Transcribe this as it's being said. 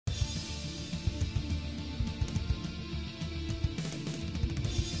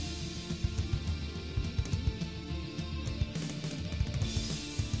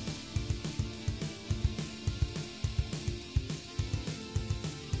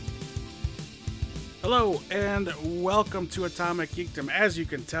Hello and welcome to Atomic Geekdom. As you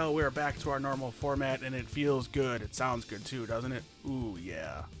can tell, we're back to our normal format and it feels good. It sounds good too, doesn't it? Ooh,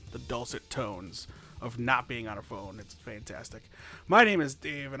 yeah. The dulcet tones of not being on a phone. It's fantastic. My name is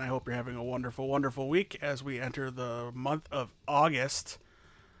Dave and I hope you're having a wonderful, wonderful week as we enter the month of August.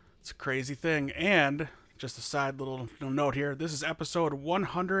 It's a crazy thing. And just a side little note here, this is episode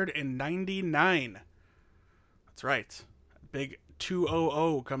 199. That's right. Big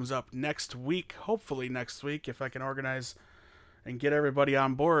 200 comes up next week, hopefully next week, if I can organize and get everybody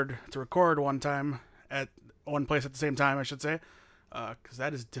on board to record one time at one place at the same time, I should say, because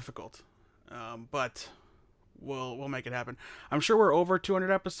that is difficult. But we'll make it happen. I'm sure we're over 200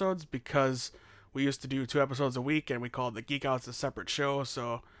 episodes because we used to do 2 episodes a week and we called the Geek Outs a separate show,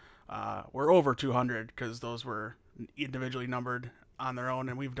 so we're over 200 because those were individually numbered on their own,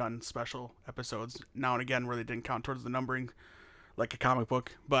 and we've done special episodes now and again where they didn't count towards the numbering like a comic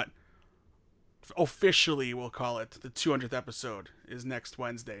book, but officially we'll call it the 200th episode is next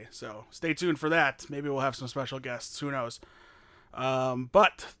Wednesday, so stay tuned for that. Maybe we'll have some special guests, who knows.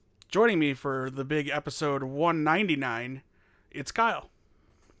 But joining me for the big episode 199, it's Kyle.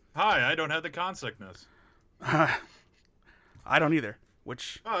 Hi, I don't have the con sickness. I don't either,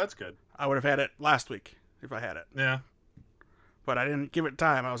 which Oh, that's good. I would have had it last week if I had it, Yeah, but I didn't give it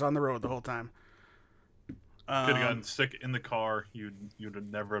time. I was on the road the whole time. could have gotten sick in the car. You'd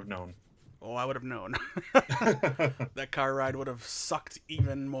never have known. Oh, I would have known. That car ride would have sucked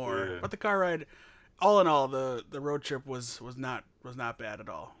even more. Yeah. But the car ride, all in all, the road trip was not bad at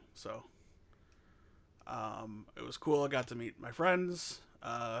all. So, it was cool. I got to meet my friends,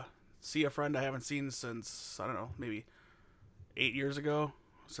 see a friend I haven't seen since, I don't know, maybe 8 years ago,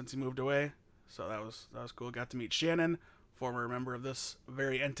 since he moved away. So that was cool. Got to meet Shannon, former member of this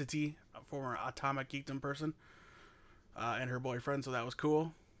very entity, a former Atomic Geekdom person, and her boyfriend. So that was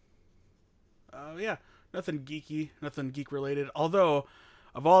cool. Yeah, nothing geeky, nothing geek related. Although,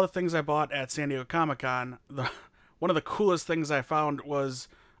 of all the things I bought at San Diego Comic-Con, one of the coolest things I found was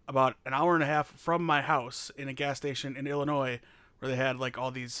about an hour and a half from my house in a gas station in Illinois, where they had like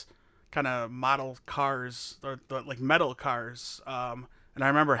all these kind of model cars, like metal cars. And I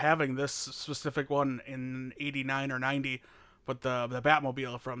remember having this specific one in '89 or '90, but the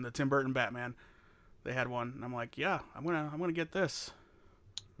Batmobile from the Tim Burton Batman, they had one, and I'm like, yeah, I'm gonna get this.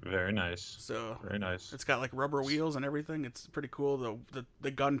 Very nice. So Very nice. it's got like rubber wheels and everything. It's pretty cool.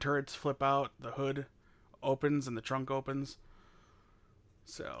 The gun turrets flip out, the hood opens, and the trunk opens.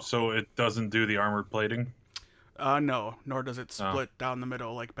 So it doesn't do the armored plating? No, nor does it split down the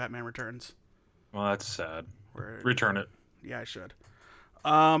middle like Batman Returns. Well, that's sad. Where, Return it. yeah, I should.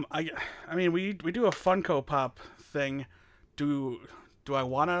 I mean, we do a Funko Pop thing. Do I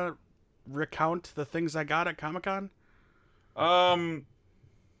want to recount the things I got at Comic-Con?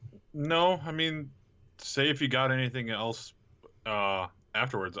 No. I mean, say if you got anything else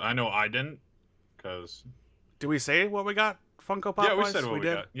afterwards. I know I didn't, because... Do we say what we got Funko Pop? Yeah, we wise? said what we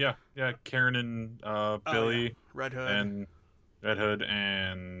did. got. Yeah. Karen and Billy. Yeah. Red Hood. And Red Hood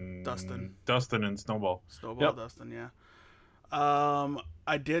and... Dustin and Snowball. Yep. Dustin, yeah.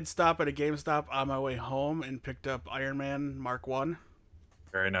 I did stop at a GameStop on my way home and picked up Iron Man Mark 1.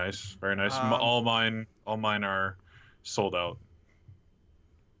 Very nice. Very nice. All mine are sold out.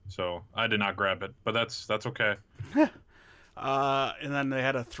 So I did not grab it, but that's okay. And then they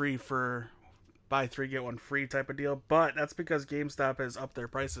had a buy 3 get 1 free type of deal, but that's because GameStop has upped their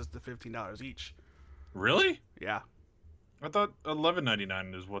prices to $15 each. Really? Yeah. I thought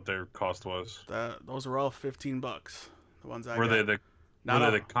 $11.99 is what their cost was. Those were all $15. The ones I were got. They the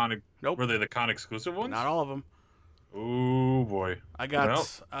Nope. Were they the con exclusive ones? Not all of them. Oh boy. I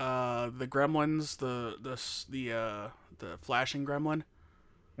got the Gremlins, the flashing Gremlin.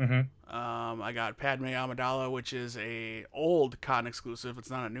 Mm-hmm. I got Padme Amidala, which is a old con exclusive. It's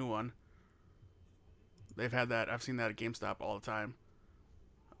not a new one. They've had that. I've seen that at GameStop all the time.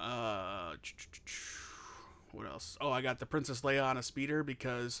 What else? Oh, I got the Princess Leia on a speeder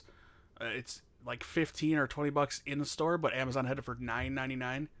because it's like $15 or $20 in the store, but Amazon had it for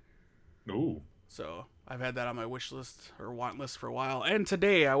 $9.99. Ooh. So I've had that on my wish list or want list for a while. And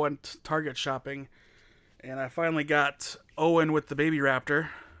today I went Target shopping, and I finally got Owen with the baby raptor.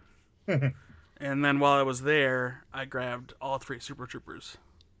 And then while I was there, I grabbed all 3 Super Troopers.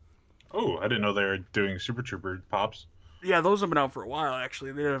 Oh, I didn't know they were doing Super Trooper pops. Yeah, those have been out for a while,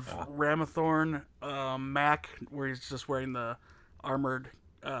 actually. They have Ramathorn, Mac, where he's just wearing the armored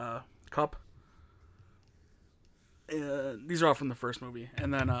cup. These are all from the first movie.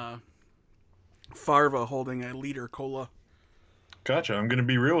 And then Farva holding a liter cola. Gotcha. I'm going to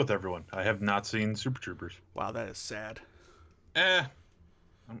be real with everyone. I have not seen Super Troopers. Wow, that is sad.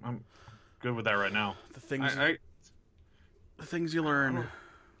 I'm good with that right now. The things you learn.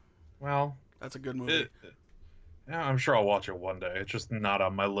 Well, that's a good movie. Yeah, I'm sure I'll watch it one day. It's just not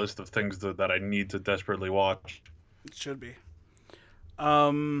on my list of things that I need to desperately watch. It should be.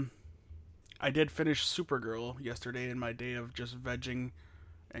 I did finish Supergirl yesterday in my day of just vegging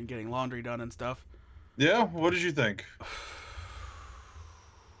and getting laundry done and stuff. Yeah, what did you think?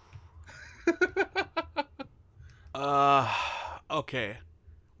 Okay.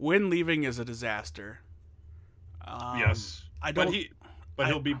 Wynn leaving is a disaster. Yes. I don't. But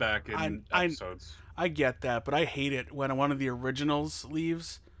he'll be back in episodes. I get that, but I hate it when one of the originals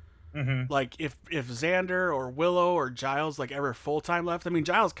leaves. Mm-hmm. Like if Xander or Willow or Giles like ever full time left. I mean,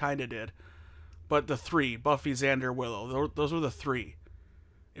 Giles kind of did, but the three, Buffy, Xander, Willow, those were the three.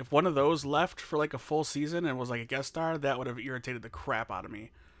 If one of those left for like a full season and was like a guest star, that would have irritated the crap out of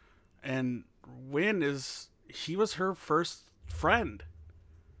me. And Wynn he was her first friend.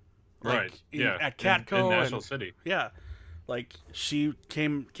 Like, right. Yeah. At Catco in National City. Yeah. Like she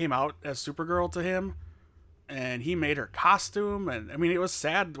came out as Supergirl to him, and he made her costume, and I mean it was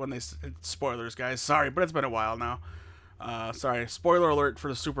sad when spoilers, guys. Sorry, but it's been a while now. Sorry, spoiler alert for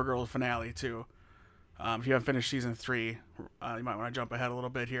the Supergirl finale too. If you haven't finished season 3, you might want to jump ahead a little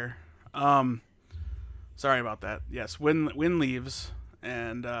bit here. Sorry about that. Yes, Wynn leaves,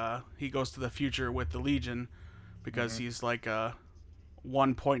 and he goes to the future with the Legion because he's like a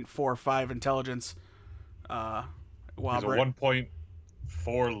 1.45 intelligence. He's a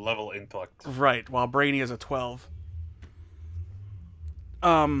 1.4 level intellect. Right, while Brainy is a 12.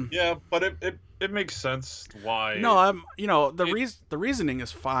 Yeah, but it makes sense why. No, the reasoning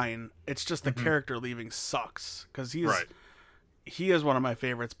is fine. It's just the character leaving sucks because he is one of my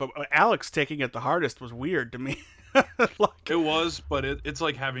favorites. But Alex taking it the hardest was weird to me. It was, but it's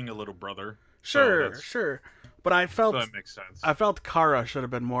like having a little brother. Sure. But I felt that makes sense. I felt Kara should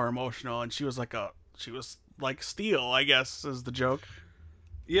have been more emotional, and she was like Steel, I guess, is the joke.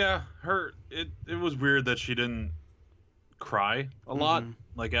 Yeah, it was weird that she didn't cry a lot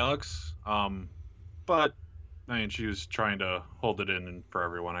like Alex. But I mean, she was trying to hold it in for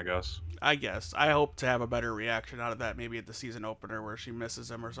everyone, I guess. I hope to have a better reaction out of that, maybe at the season opener where she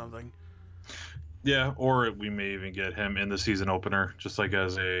misses him or something. Yeah, or we may even get him in the season opener, just like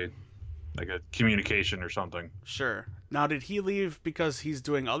as a communication or something. Sure. Now, did he leave because he's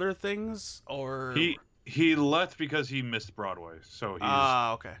doing other things, or he left because he missed Broadway? So he's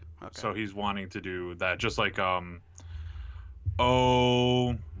okay. So he's wanting to do that, just like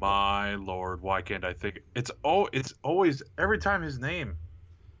oh my lord, why can't I think? It's always every time his name,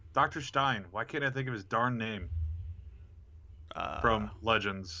 Dr. Stein. Why can't I think of his darn name? From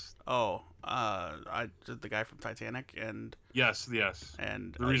Legends. I did the guy from Titanic and yes,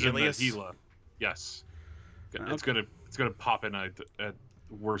 and the reason Alias. that he left. Yes, it's gonna pop in at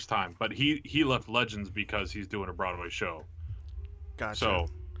worst time, but he left Legends because he's doing a Broadway show. Gotcha. So,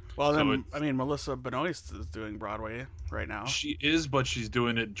 well, then I mean, Melissa Benoist is doing Broadway right now. She is, but she's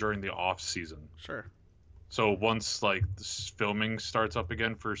doing it during the off season. Sure. So once like this filming starts up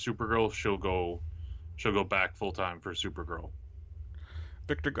again for Supergirl, she'll go back full time for Supergirl.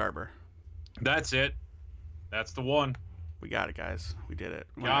 Victor Garber. That's it. That's the one. We got it, guys. We did it.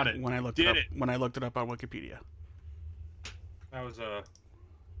 When I looked it up on Wikipedia. That was a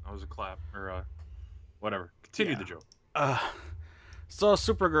clap or whatever. Continue the joke. So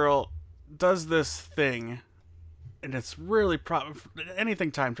Supergirl does this thing, and it's really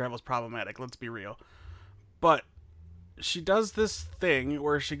anything time travel is problematic. Let's be real, but she does this thing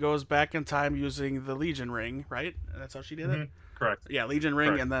where she goes back in time using the Legion ring. Right? That's how she did it. Correct. Yeah, Legion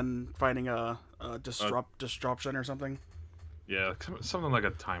ring, and then finding a disruption or something. Yeah, something like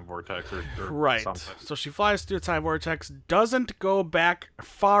a time vortex or right. Something. So she flies through a time vortex, doesn't go back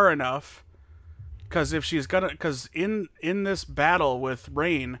far enough, because in this battle with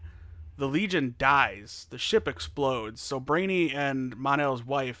Rain, the Legion dies. The ship explodes. So Brainy and Mon-El's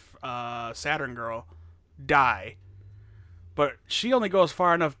wife, Saturn Girl, die. But she only goes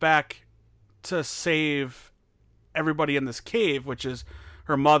far enough back to save everybody in this cave, which is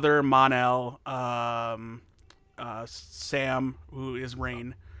her mother, Mon-El, Sam, who is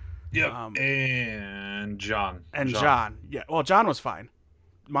Rain. Yep. And John. John. Yeah. Well, John was fine.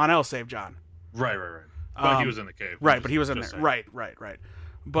 Mon-El saved John. Right. But he was in the cave. Right, but he was in there. Saying. Right.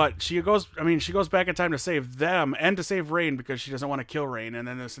 But she goes back in time to save them and to save Rain because she doesn't want to kill Rain, and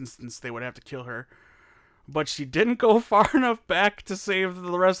in this instance they would have to kill her. But she didn't go far enough back to save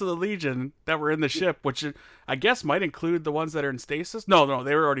the rest of the Legion that were in the ship, which I guess might include the ones that are in stasis. No,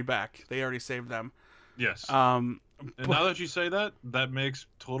 they were already back. They already saved them. Yes. And now that you say that, that makes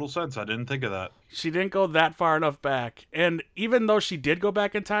total sense. I didn't think of that. She didn't go that far enough back. And even though she did go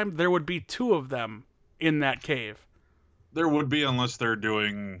back in time, there would be two of them in that cave. There would be, unless they're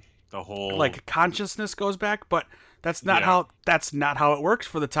doing the whole Like consciousness goes back, but that's not Yeah. how it works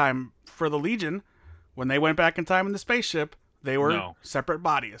for the Legion. When they went back in time in the spaceship, they were No. separate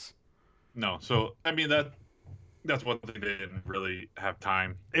bodies. No. So I mean that's one thing they didn't really have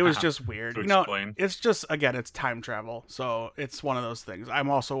time. It was just weird. to You know, explain. it's just, again, it's time travel. So it's one of those things. I'm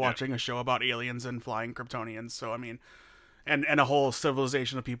also watching a show about aliens and flying Kryptonians. So, I mean, and a whole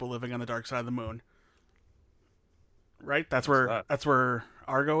civilization of people living on the dark side of the moon. Right? That's where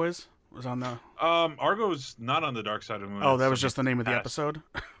Argo is? Was on the... Argo's not on the dark side of the moon. Oh, It's that was just the name of the past. episode?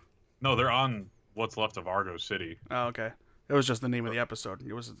 No, they're on what's left of Argo City. Oh, okay. It was just the name of the episode.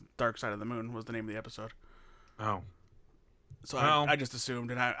 It was Dark Side of the Moon was the name of the episode. Oh. So Well, I just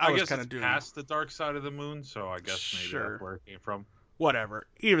assumed, and I I was guess kind it's of doing past the dark side of the moon, so I guess maybe Sure. that's where it came from. whatever.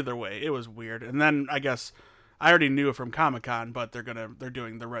 Either way, it was weird. And then I guess I already knew it from Comic-Con, but they're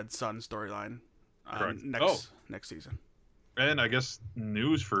doing the Red Sun storyline Correct. next season. And I guess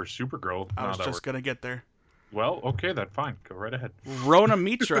news for Supergirl. I was just gonna get there. Well, okay, then fine. Go right ahead. Rona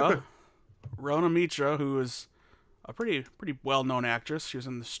Mitra, who is a pretty well-known actress. She was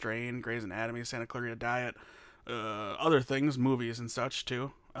in The Strain, Grey's Anatomy, Santa Clarita Diet, other things, movies and such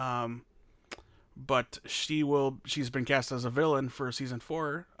too. But she's been cast as a villain for season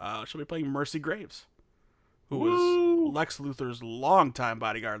 4. She'll be playing Mercy Graves, who was Lex Luthor's longtime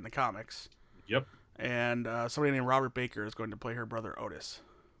bodyguard in the comics. Yep. And somebody named Robert Baker is going to play her brother Otis.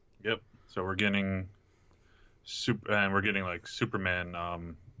 Yep. So we're getting like Superman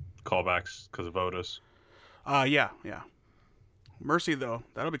callbacks because of Otis. Yeah. Mercy though,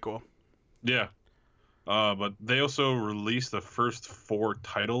 that'll be cool. Yeah. But they also released the first 4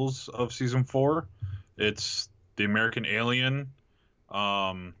 titles of season 4. It's The American Alien,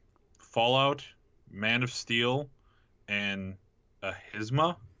 Fallout, Man of Steel, and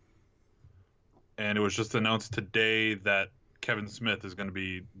Ahisma. And it was just announced today that Kevin Smith is going to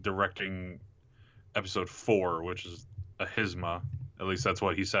be directing episode 4, which is Ahisma. At least that's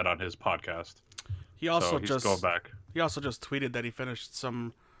what he said on his podcast. He also he's just going back. He also just tweeted that he finished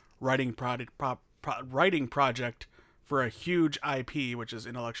some writing project for a huge IP, which is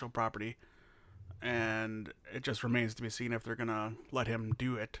intellectual property, and it just remains to be seen if they're gonna let him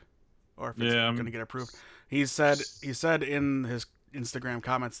do it or if it's gonna get approved. He said in his Instagram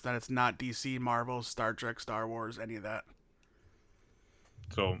comments that it's not DC, Marvel, Star Trek, Star Wars, any of that.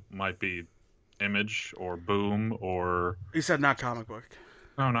 So might be Image or Boom or... He said not comic book.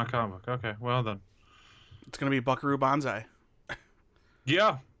 No, not comic book. Okay, well then. It's gonna be Buckaroo Banzai.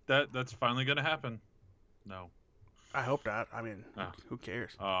 Yeah, that's finally gonna happen. No. I hope not. I mean, who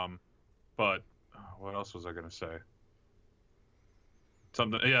cares? But what else was I gonna say?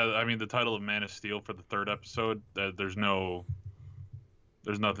 Something. Yeah, I mean the title of Man of Steel for the 3rd episode.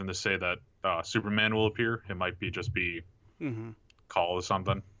 There's nothing to say that Superman will appear. It might be Call or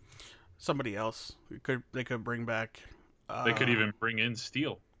something. Somebody else. They could bring back. They could even bring in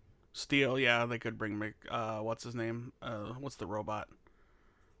Steel. Steel, yeah. They could bring what's his name? What's the robot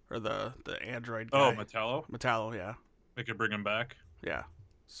or the android guy? Oh, Metallo. Metallo, yeah. They could bring him back. Yeah.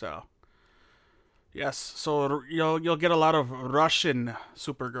 So. Yes. So you'll get a lot of Russian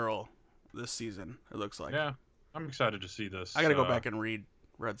Supergirl this season. It looks like. Yeah, I'm excited to see this. I gotta go back and read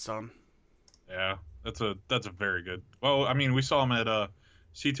Red Sun. Yeah, that's a very good. Well, I mean, we saw him at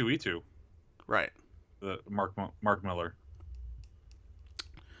C2E2. Right. The Mark Miller.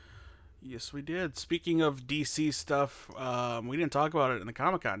 Yes, we did. Speaking of DC stuff, we didn't talk about it in the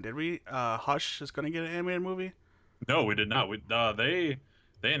Comic-Con, did we? Hush is going to get an animated movie? No, we did not. They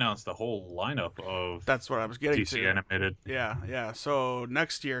announced the whole lineup of That's what I was getting DC to. animated. Yeah. So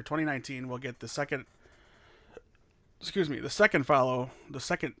next year, 2019, we'll get the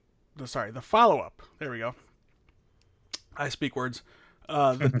follow-up. There we go. I speak words.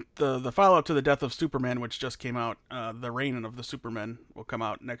 The follow-up to The Death of Superman, which just came out, The Reign of the Supermen, will come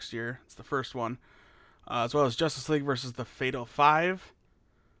out next year. It's the first one. As well as Justice League versus the Fatal Five.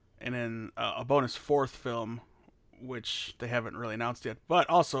 And then a bonus 4th film, which they haven't really announced yet. But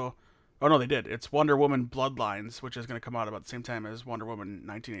also, oh no, they did. It's Wonder Woman Bloodlines, which is going to come out about the same time as Wonder Woman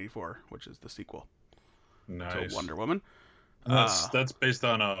 1984, which is the sequel Nice. to Wonder Woman. That's based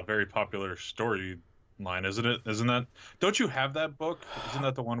on a very popular storyline, isn't it? Isn't that? Don't you have that book? Isn't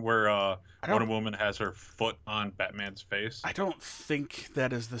that the one where Wonder Woman has her foot on Batman's face? I don't think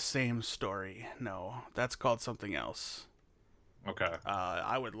that is the same story. No, that's called something else. Okay.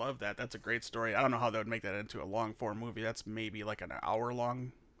 I would love that. That's a great story. I don't know how they would make that into a long form movie. That's maybe like an hour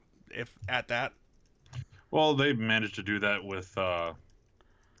long, if at that. Well, they managed to do that with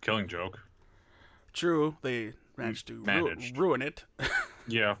Killing Joke. True, they managed to ruin it.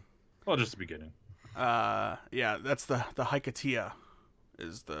 Yeah. Well, just the beginning. Yeah, that's the Hikatia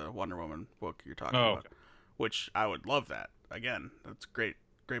is the Wonder Woman book you're talking about, Okay. which I would love that. Again, that's a great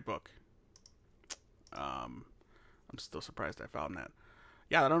book. I'm still surprised I found that.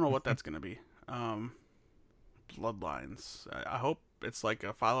 Yeah, I don't know what that's gonna be. Bloodlines. I hope it's like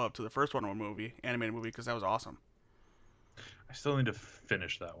a follow up to the first Wonder Woman movie, animated movie, because that was awesome. I still need to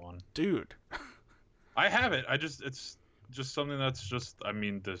finish that one. Dude. I have it. It's just something that's just, I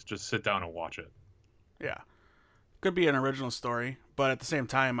mean, just sit down and watch it. Yeah. Could be an original story, but at the same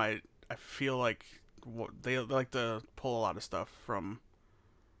time, I feel like they like to pull a lot of stuff from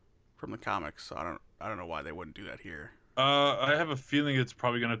the comics. So I don't know why they wouldn't do that here. I have a feeling it's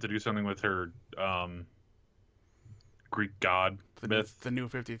probably gonna have to do something with her Greek god myth. The New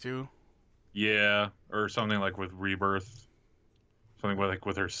 52. Yeah, or something like with Rebirth. Something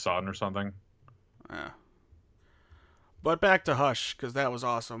with her son or something. Yeah. But back to Hush, because that was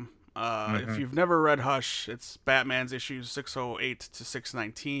awesome. If you've never read Hush, it's Batman's issues 608 to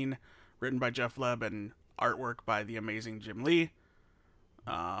 619, written by Jeff Leb and artwork by the amazing Jim Lee.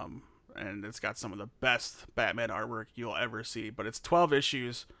 And it's got some of the best Batman artwork you'll ever see. But it's 12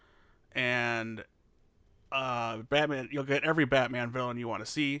 issues, and Batman, you'll get every Batman villain you want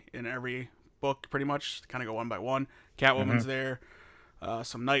to see in every book, pretty much. Kind of go one by one. Catwoman's there.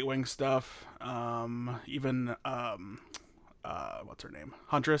 Some Nightwing stuff. Even what's her name?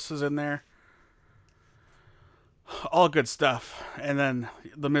 Huntress is in there. All good stuff. And then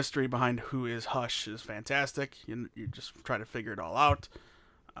the mystery behind who is Hush is fantastic. You just try to figure it all out.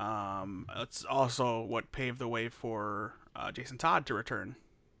 It's also what paved the way for Jason Todd to return.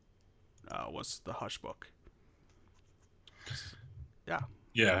 Was the Hush book. Yeah.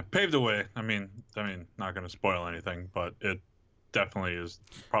 Yeah, paved the way. I mean, not going to spoil anything, but it definitely is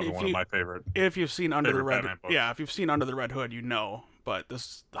probably one of my favorite. If you've seen Under the Red, books. yeah, if you've seen Under the Red Hood, you know. But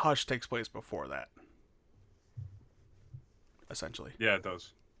this Hush takes place before that, essentially. Yeah, it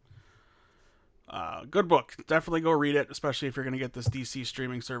does. Good book. Definitely go read it, especially if you're going to get this DC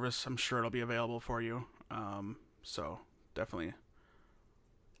streaming service. I'm sure it'll be available for you. So definitely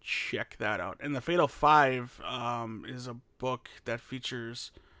check that out. And the Fatal Five is a book that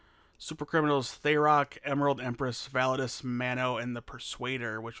features super criminals Tharok, Emerald Empress, Validus, Mano, and the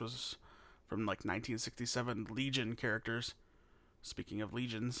Persuader, which was from like 1967 Legion characters. Speaking of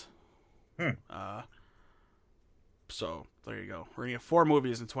legions. So there you go. We're going to get 4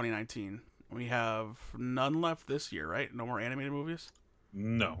 movies in 2019. We have none left this year, right? No more animated movies?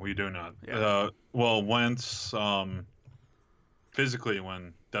 No, we do not. Yeah. Well, once physically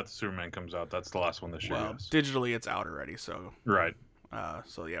when Death of Superman comes out, that's the last one this year. Well, digitally it's out already, so right.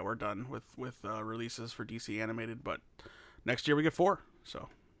 So yeah, we're done with releases for DC animated, but next year we get 4, so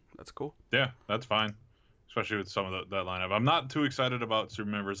that's cool. Yeah, that's fine, especially with some of that lineup. I'm not too excited about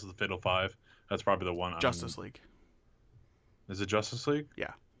Superman versus the Fatal Five. That's probably the one. Justice League. Is it Justice League?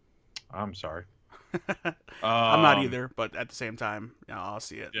 Yeah. I'm sorry. I'm not either, but at the same time, I'll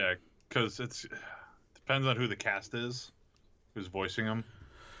see it. Yeah, because it depends on who the cast is, who's voicing them.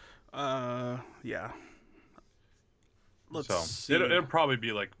 Yeah. Let's see. It'll probably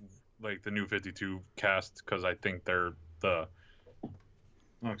be like the New 52 cast, because I think they're the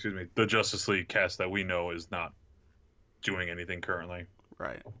Justice League cast that we know is not doing anything currently.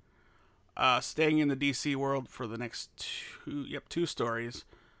 Right. Staying in the DC world for the next 2 stories.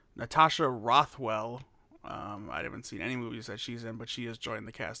 Natasha Rothwell. I haven't seen any movies that she's in, but she has joined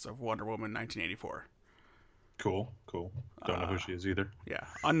the cast of Wonder Woman 1984. Cool. Don't know who she is either. Yeah,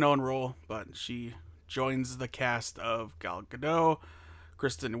 unknown role, but she joins the cast of Gal Gadot,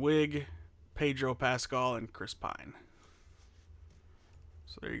 Kristen Wiig, Pedro Pascal, and Chris Pine.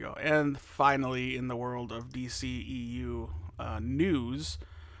 So there you go. And finally, in the world of DCEU news,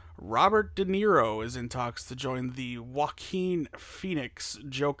 Robert De Niro is in talks to join the Joaquin Phoenix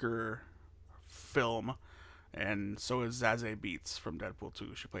Joker film, and so is Zazie Beetz from Deadpool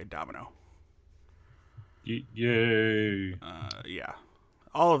 2. She played Domino. Yay! Yeah.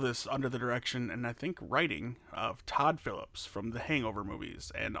 All of this under the direction and I think writing of Todd Phillips from the Hangover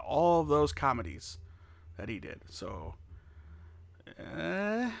movies and all of those comedies that he did. So,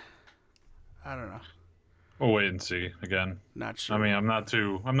 I don't know. We'll wait and see again. Not sure. I mean, I'm not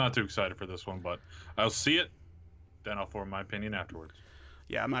too excited for this one, but I'll see it, then I'll form my opinion afterwards.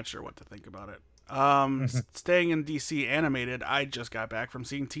 Yeah, I'm not sure what to think about it. Staying in DC animated, I just got back from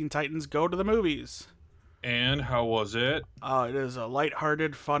seeing Teen Titans Go to the movies. And how was it? It is a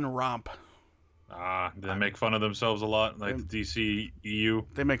lighthearted, fun romp. Do they make fun of themselves a lot, like DC EU?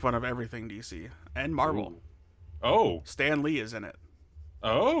 They make fun of everything DC and Marvel. Ooh. Oh. Stan Lee is in it.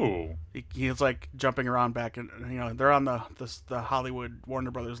 Oh. He's like jumping around back, and they're on the Hollywood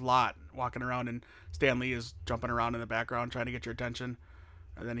Warner Brothers lot, walking around, and Stan Lee is jumping around in the background trying to get your attention.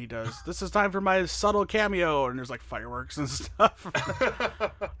 And then he does, "This is time for my subtle cameo," and there's like fireworks and stuff.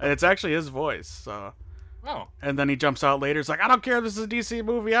 And it's actually his voice. So. Oh. And then he jumps out later. It's like, "I don't care if this is a DC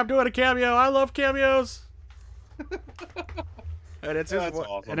movie. I'm doing a cameo. I love cameos." And it's his voice.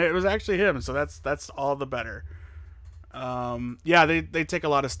 Awesome. And it was actually him. So that's all the better. Yeah, they take a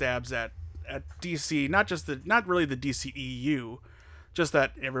lot of stabs at DC, not really the DCEU, just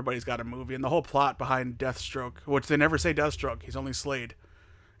that everybody's got a movie, and the whole plot behind Deathstroke, which they never say Deathstroke, he's only Slade,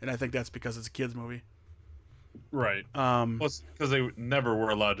 and I think that's because it's a kids movie. Right. Plus, because they never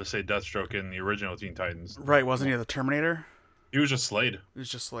were allowed to say Deathstroke in the original Teen Titans. Right? Wasn't he the Terminator? He was just Slade. He was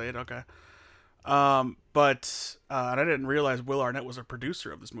just Slade. Okay. But and I didn't realize Will Arnett was a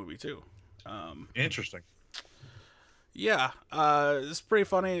producer of this movie too. Interesting. Yeah, it's pretty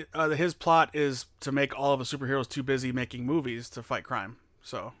funny. His plot is to make all of the superheroes too busy making movies to fight crime.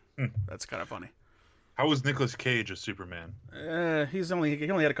 So that's kind of funny. How was Nicolas Cage as Superman? He only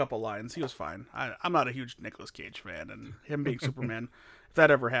had a couple lines. He was fine. I'm not a huge Nicolas Cage fan, and him being Superman, if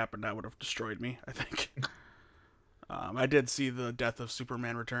that ever happened, that would have destroyed me, I think. I did see the Death of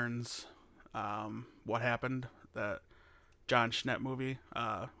Superman Returns. What happened? That John Schnepp movie.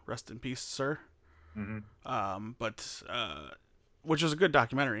 Rest in peace, sir. Mm-hmm. Which was a good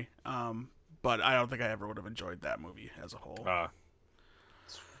documentary. But I don't think I ever would have enjoyed that movie as a whole.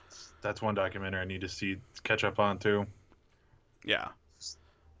 That's one documentary I need to catch up on too. Yeah.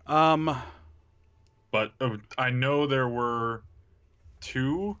 But I know there were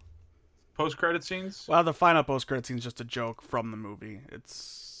 2 post-credit scenes. Well, the final post-credit scene is just a joke from the movie.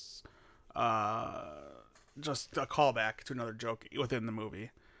 It's just a callback to another joke within the movie.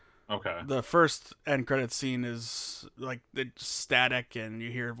 Okay. The first end credit scene is like it's static, and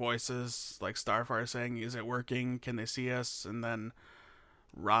you hear voices like Starfire saying, "Is it working? Can they see us?" And then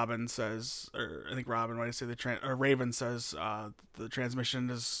Robin says, or I think Robin, when I say or Raven says, the transmission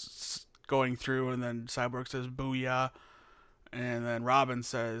is going through, and then Cyborg says, "Booyah," and then Robin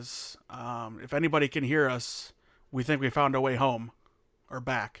says, "If anybody can hear us, we think we found a way home, or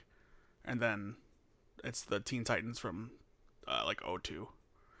back," and then it's the Teen Titans from like 02.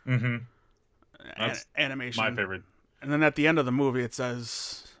 Mm-hmm. That's animation. My favorite. And then at the end of the movie, it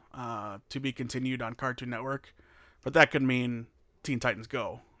says to be continued on Cartoon Network, but that could mean Teen Titans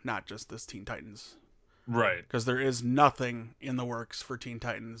Go, not just this Teen Titans. Right. Because there is nothing in the works for Teen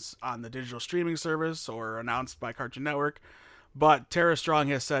Titans on the digital streaming service or announced by Cartoon Network. But Tara Strong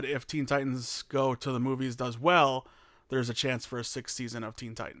has said if Teen Titans Go to the movies does well, there's a chance for a 6th season of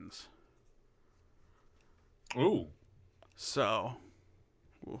Teen Titans. Ooh. So,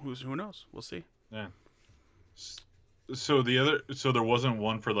 who knows? We'll see. Yeah. So there wasn't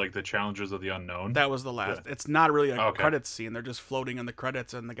one for like the Challengers of the Unknown? That was the last. Yeah. It's not really a credits scene. They're just floating in the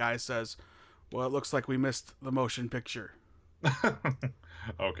credits, and the guy says, "Well, it looks like we missed the motion picture."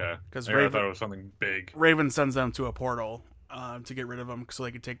 Okay. Because I thought it was something big. Raven sends them to a portal to get rid of them so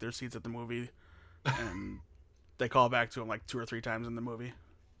they can take their seats at the movie, and they call back to him like 2 or 3 times in the movie.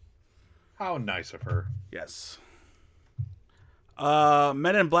 How nice of her. Yes.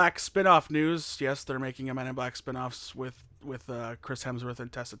 Men in Black spin-off news. Yes, they're making a Men in Black spin-offs with Chris Hemsworth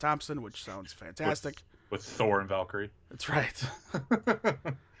and Tessa Thompson, which sounds fantastic. With Thor and Valkyrie. That's right.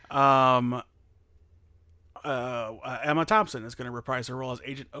 Emma Thompson is going to reprise her role as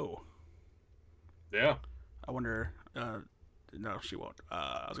Agent O. Yeah. I wonder... no, she won't.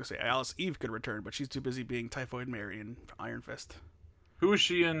 I was going to say Alice Eve could return, but she's too busy being Typhoid Mary in Iron Fist. Who is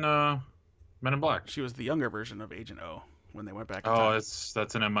she in Men in Black? She was the younger version of Agent O when they went back in time. Oh,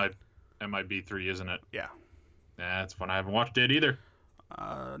 that's an MIB3, isn't it? Yeah. Yeah, it's fun. I haven't watched it either.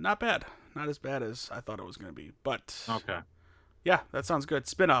 Not bad. Not as bad as I thought it was going to be, but... Okay. Yeah, that sounds good.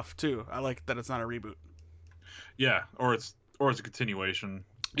 Spin-off, too. I like that it's not a reboot. Yeah, or it's a continuation.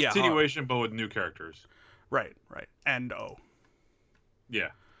 Yeah. Continuation, but with new characters. Right. And O.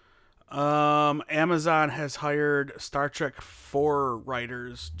 Yeah. Amazon has hired Star Trek 4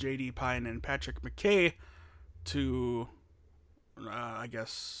 writers J.D. Pine and Patrick McKay to, I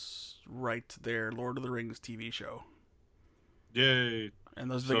guess, write their Lord of the Rings TV show. Yay! And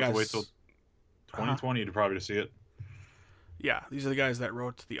those are the guys. Wait till 2020 to probably see it. Yeah, these are the guys that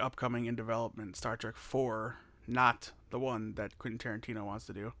wrote the upcoming in development Star Trek 4, not the one that Quentin Tarantino wants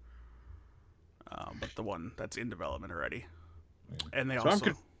to do, but the one that's in development already. And they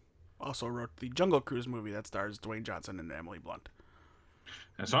also wrote the Jungle Cruise movie that stars Dwayne Johnson and Emily Blunt.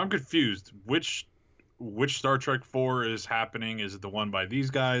 And so I'm confused. Which Star Trek 4 is happening? Is it the one by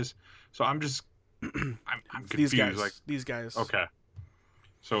these guys? So I'm just I'm These confused. guys. These guys. Okay.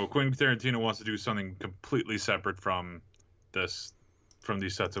 So Quentin Tarantino wants to do something completely separate from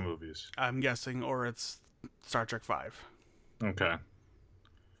these sets of movies. I'm guessing, or it's Star Trek V. Okay.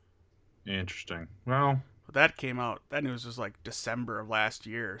 Interesting. Well, But that came out. That news was like December of last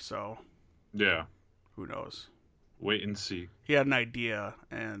year. So yeah. who knows? Wait and see. He had an idea,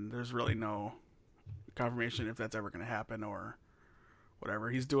 and there's really no confirmation if that's ever going to happen or whatever.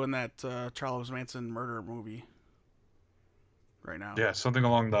 He's doing that Charles Manson murder movie right now. Yeah, something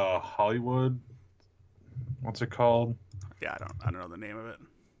along the Hollywood. What's it called? Yeah, I don't know the name of it.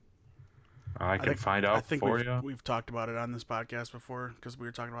 I can find out for you. We've talked about it on this podcast before because we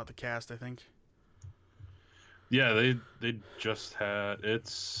were talking about the cast, I think. Yeah, they just had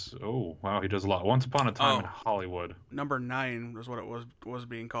it's. Oh wow, he does a lot. Once Upon a Time in Hollywood. Number 9 was what it was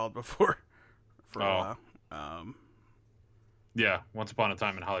being called before for a while. Yeah, Once Upon a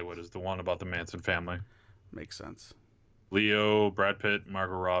Time in Hollywood is the one about the Manson family. Makes sense. Leo, Brad Pitt,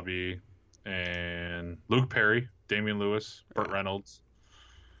 Margot Robbie, and Luke Perry, Damian Lewis, Burt Reynolds,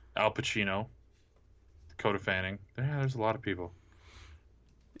 Al Pacino, Dakota Fanning. Yeah, there's a lot of people.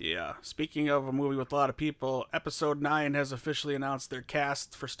 Yeah. Speaking of a movie with a lot of people, Episode 9 has officially announced their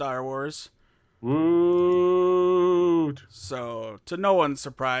cast for Star Wars. Woot! So, to no one's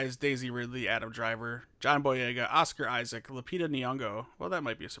surprise, Daisy Ridley, Adam Driver, John Boyega, Oscar Isaac, Lupita Nyong'o. Well, that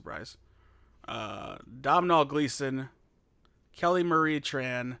might be a surprise. Domhnall Gleeson, Kelly Marie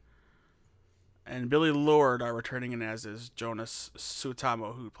Tran, and Billy Lord are returning, and as is Jonas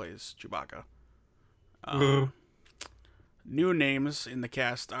Suotamo, who plays Chewbacca. New names in the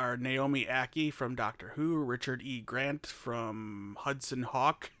cast are Naomi Ackie from Doctor Who, Richard E. Grant from Hudson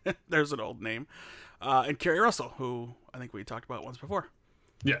Hawk, there's an old name, and Kerry Russell, who I think we talked about once before.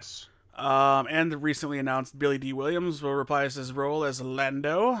 Yes. And the recently announced Billy D. Williams will reprise his role as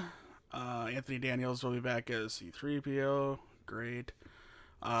Lando. Anthony Daniels will be back as C-3PO. Great.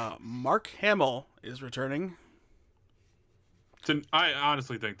 Mark Hamill is returning. I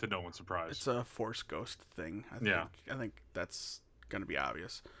honestly think to no one's surprise. It's a Force Ghost thing. I think that's going to be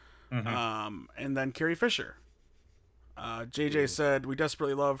obvious. Mm-hmm. And then Carrie Fisher. JJ said, "We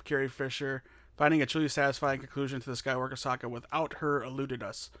desperately love Carrie Fisher. Finding a truly satisfying conclusion to the Skywalker saga without her eluded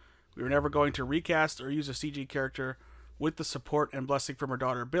us. We were never going to recast or use a CG character with the support and blessing from her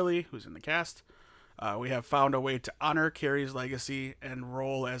daughter Billy, who's in the cast. We have found a way to honor Carrie's legacy and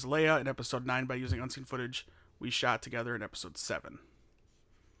role as Leia in Episode 9 by using unseen footage we shot together in Episode 7.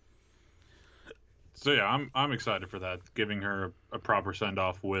 So yeah, I'm excited for that, giving her a proper send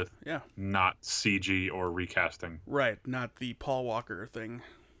off with not CG or recasting. Right, not the Paul Walker thing.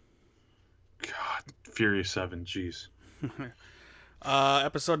 God, Furious 7, jeez.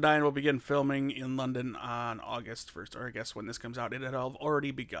 Episode 9 will begin filming in London on August 1st, or I guess when this comes out, it had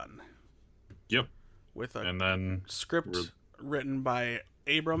already begun. Yep. With a script written by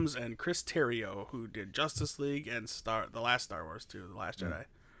Abrams and Chris Terrio, who did Justice League and the last Star Wars 2, The Last Jedi,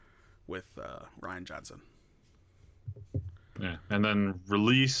 with Rian Johnson. Yeah, and then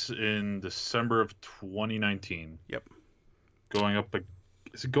release in December of 2019. Yep.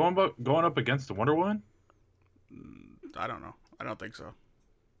 Is it going up against the Wonder Woman? I don't know. I don't think so.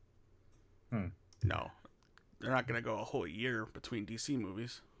 No, they're not going to go a whole year between DC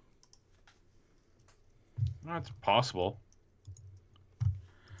movies. That's possible.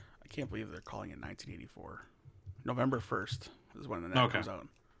 I can't believe they're calling it 1984. November 1st is when the next comes out.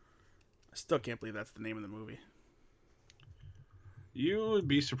 I still can't believe that's the name of the movie. You would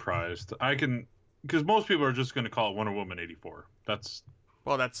be surprised. Because most people are just going to call it Wonder Woman 84. That's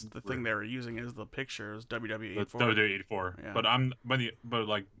the thing they were using as the picture is WW 84. WW 84. Yeah. But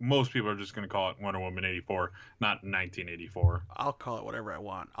like most people are just going to call it Wonder Woman 84, not 1984. I'll call it whatever I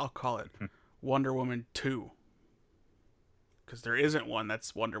want. I'll call it Wonder Woman 2. Because there isn't one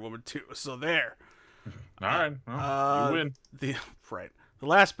that's Wonder Woman 2. So there. All right. Well, you win. The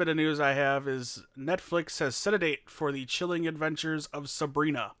last bit of news I have is Netflix has set a date for the chilling adventures of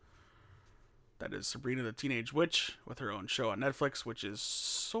Sabrina. That is Sabrina the Teenage Witch with her own show on Netflix, which is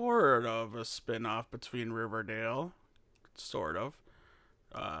sort of a spin-off between Riverdale. Sort of.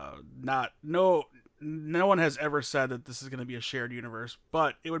 No one has ever said that this is going to be a shared universe,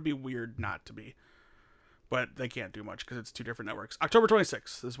 but it would be weird not to be. But they can't do much because it's two different networks. October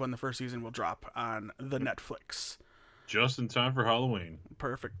 26th is when the first season will drop on the Netflix. Just in time for Halloween.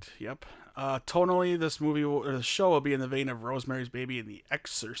 Perfect. Yep. Tonally, the show will be in the vein of Rosemary's Baby and The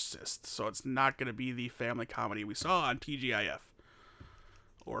Exorcist, so it's not going to be the family comedy we saw on TGIF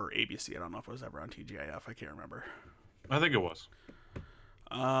or ABC. I don't know if it was ever on TGIF. I can't remember. I think it was.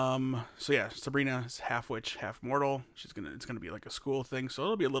 So yeah, Sabrina is half witch, half mortal. It's gonna be like a school thing, so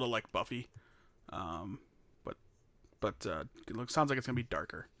it'll be a little like Buffy. But sounds like it's gonna be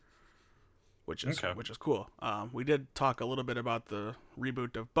darker, which is cool. We did talk a little bit about the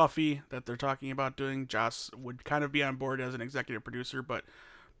reboot of Buffy that they're talking about doing. Joss would kind of be on board as an executive producer, but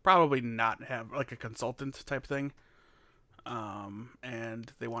probably not have like a consultant type thing.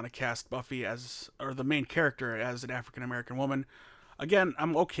 And they want to cast Buffy or the main character as an African American woman. Again,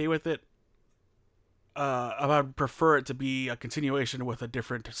 I'm okay with it. I would prefer it to be a continuation with a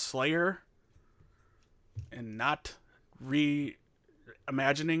different Slayer and not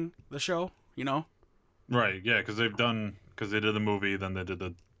reimagining the show, you know? Right, yeah, because they did the movie, then they did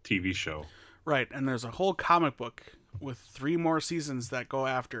the TV show. Right, and there's a whole comic book with 3 more seasons that go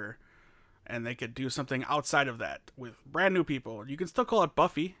after, and they could do something outside of that with brand new people. You can still call it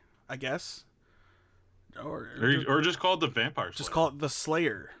Buffy, I guess. Or just call it the Vampire Slayer. Just call it the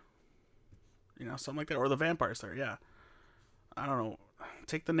Slayer. You know, something like that. Or the Vampire Slayer, yeah. I don't know.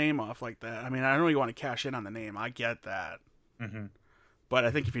 Take the name off like that. I mean, I know you want to cash in on the name. I get that. Mm-hmm. But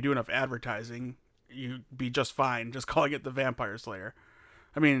I think if you do enough advertising, you'd be just fine just calling it the Vampire Slayer.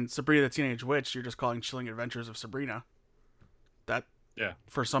 I mean, Sabrina the Teenage Witch, you're just calling Chilling Adventures of Sabrina. That, yeah.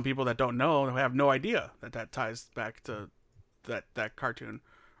 For some people that don't know, who have no idea that ties back to that cartoon,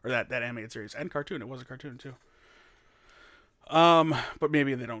 or that animated series and cartoon. It was a cartoon too. But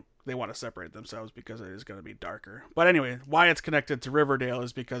maybe they want to separate themselves because it is going to be darker. But anyway, why it's connected to Riverdale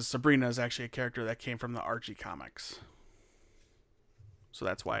is because Sabrina is actually a character that came from the Archie comics. So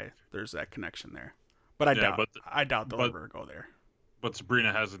that's why there's that connection there. But I doubt they'll ever go there. But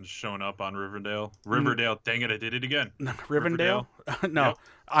Sabrina hasn't shown up on Riverdale. Dang it, I did it again. Riverdale? No, yep.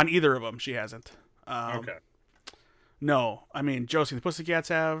 On either of them, she hasn't. Okay. No, I mean, Josie and the Pussycats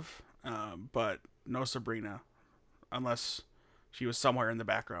have, but no Sabrina, unless she was somewhere in the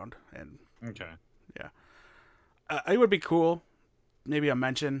background. And okay. Yeah. It would be cool, maybe a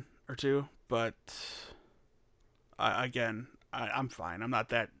mention or two, but I'm fine. I'm not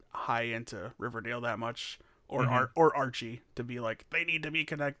that high into Riverdale that much. Or Archie to be like, they need to be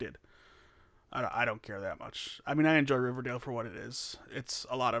connected. I don't care that much. I mean, I enjoy Riverdale for what it is. It's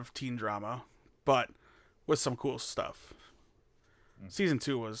a lot of teen drama, but with some cool stuff. Season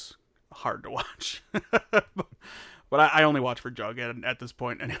 2 was hard to watch. But I only watch for Jughead at this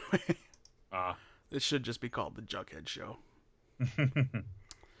point anyway. It should just be called the Jughead Show.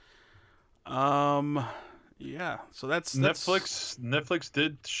 Yeah, so that's Netflix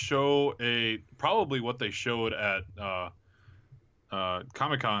did show probably what they showed at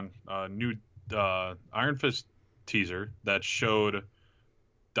Comic-Con, new Iron Fist teaser that showed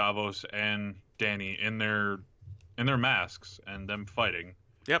Davos and Danny in their masks and them fighting.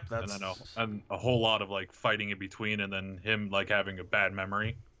 Yep, and a whole lot of like fighting in between, and then him like having a bad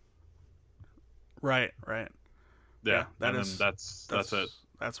memory. Right. Yeah, that's it.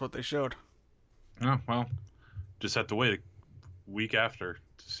 That's what they showed. Oh, well, just have to wait a week after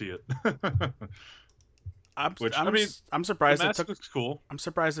to see it. I'm surprised it took. Looks cool. I'm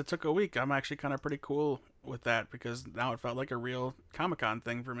surprised it took a week. I'm actually kind of pretty cool with that because now it felt like a real Comic-Con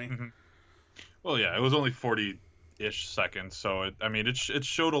thing for me. Mm-hmm. Well, yeah, it was only 40-ish seconds, so it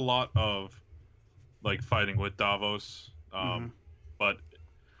showed a lot of like fighting with Davos, but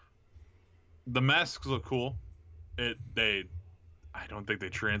the masks look cool. I don't think they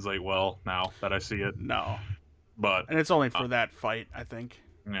translate well now that I see it. No, and it's only for that fight, I think.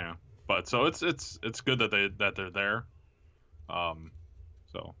 Yeah, but so it's good that they're there.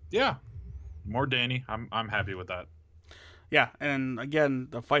 So yeah, more Danny. I'm happy with that. Yeah, and again,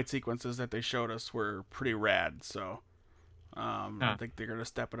 the fight sequences that they showed us were pretty rad. So I think they're gonna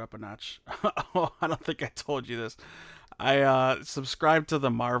step it up a notch. Oh, I don't think I told you this. I subscribed to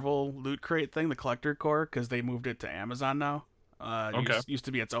the Marvel Loot Crate thing, the Collector Core, because they moved it to Amazon now. Used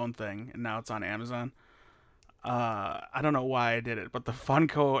to be its own thing, and now it's on Amazon. I don't know why I did it, but the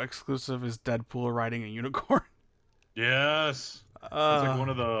Funko exclusive is Deadpool riding a unicorn. Yes, it's like one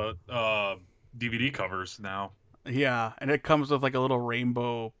of the DVD covers now. Yeah, and it comes with like a little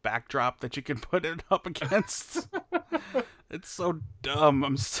rainbow backdrop that you can put it up against. It's so dumb.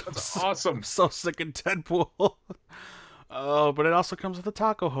 Awesome. I'm so sick of Deadpool. Oh, but it also comes with a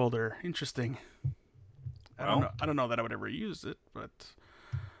taco holder. Interesting. I don't know that I would ever use it, but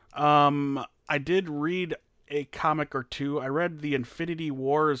I did read a comic or two. I read the Infinity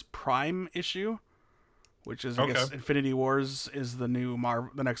Wars Prime issue, which is I guess Infinity Wars is the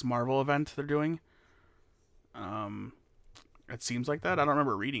next Marvel event they're doing. It seems like that. I don't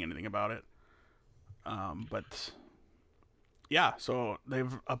remember reading anything about it. But yeah, so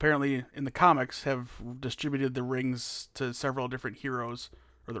they've apparently in the comics have distributed the rings to several different heroes,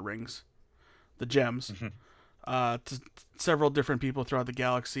 or the gems. to several different people throughout the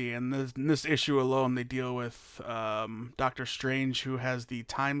galaxy. And in this issue alone, they deal with Doctor Strange, who has the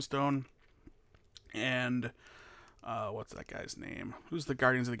Time Stone, and what's that guy's name? Who's the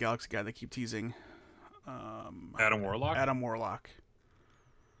Guardians of the Galaxy guy they keep teasing? Adam Warlock. Adam Warlock.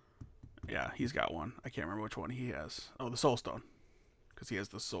 Yeah, he's got one. I can't remember which one he has. Oh, the Soul Stone, because he has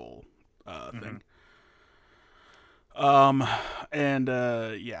the soul thing.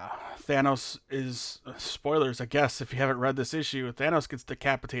 Yeah, Thanos is spoilers, I guess, if you haven't read this issue. Thanos gets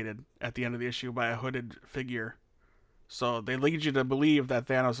decapitated at the end of the issue by a hooded figure. So they lead you to believe that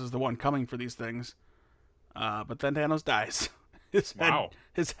Thanos is the one coming for these things. But then Thanos dies. His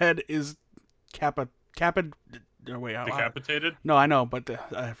head is decapitated? No, I know, but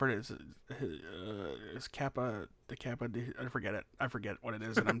I forget is Kappa. I forget it. I forget what it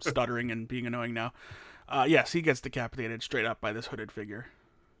is, and I'm stuttering and being annoying now. Yes, he gets decapitated straight up by this hooded figure.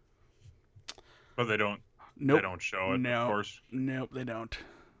 But they don't. Nope. They don't show it. Of course. Nope, they don't.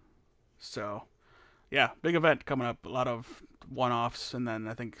 So, yeah, big event coming up. A lot of one-offs, and then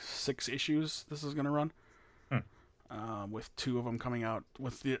I think 6 issues this is going to run. With 2 of them coming out.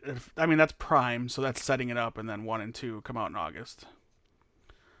 That's Prime, so that's setting it up, and then 1 and 2 come out in August.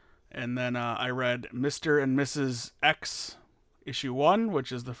 And then I read Mr. and Mrs. X issue 1,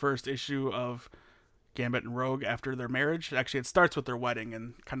 which is the first issue of Gambit and Rogue after their marriage. Actually, it starts with their wedding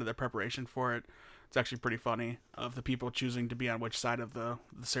and kind of their preparation for it. It's actually pretty funny of the people choosing to be on which side of the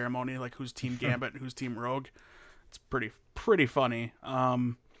ceremony, like who's Team Gambit and who's Team Rogue. It's pretty funny.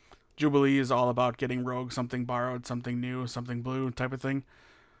 Jubilee is all about getting Rogue something borrowed, something new, something blue type of thing.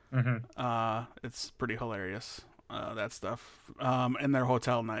 It's pretty hilarious, that stuff. And their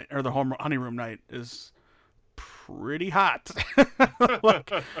hotel night, or the honeyroom night, is pretty hot.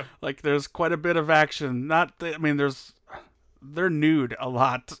 like there's quite a bit of action. They're nude a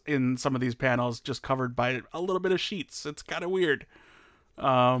lot in some of these panels, just covered by a little bit of sheets. It's kind of weird.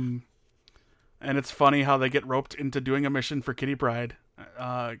 And it's funny how they get roped into doing a mission for Kitty Pryde.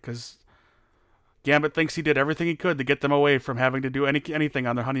 Because Gambit thinks he did everything he could to get them away from having to do anything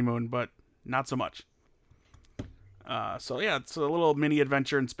on their honeymoon, but not so much. So yeah, it's a little mini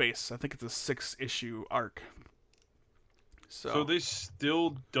adventure in space. I think it's a 6-issue arc. So they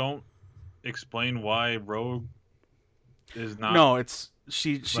still don't explain why Rogue is not. No, it's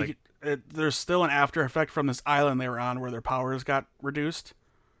there's still an after effect from this island they were on where their powers got reduced.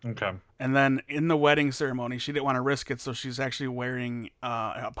 Okay. And then in the wedding ceremony, she didn't want to risk it, so she's actually wearing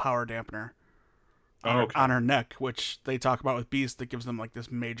a power dampener on her neck, which they talk about with Beast that gives them like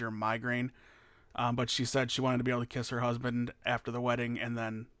this major migraine. But she said she wanted to be able to kiss her husband after the wedding and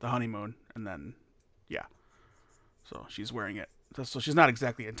then the honeymoon, and then, yeah. So she's wearing it. So she's not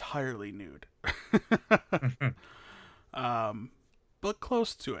exactly entirely nude. But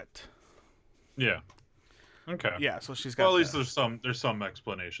close to it. Yeah. Okay. Yeah, so she's got. Well, at least there's some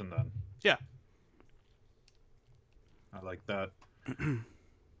explanation then. Yeah. I like that.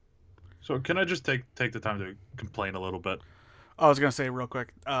 So can I just take the time to complain a little bit? I was gonna say real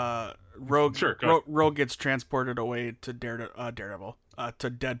quick. Rogue. Sure. Rogue gets transported away to Daredevil,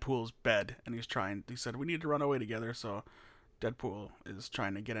 to Deadpool's bed, and he said we need to run away together. So Deadpool is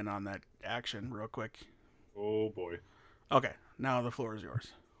trying to get in on that action real quick. Oh boy. Okay, now the floor is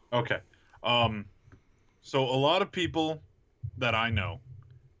yours. Okay. So a lot of people that I know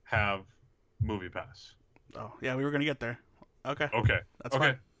have Movie Pass. Oh, yeah, we were going to get there. Okay. That's okay.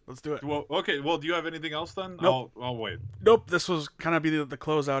 Fine. Let's do it. Well, okay. Well, do you have anything else then? Nope. I'll wait. Nope. This was kind of be the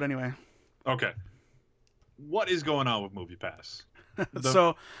closeout anyway. Okay. What is going on with Movie Pass?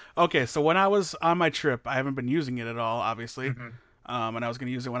 So when I was on my trip, I haven't been using it at all, obviously. And I was going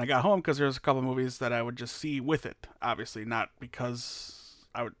to use it when I got home because there's a couple movies that I would just see with it. Obviously, not because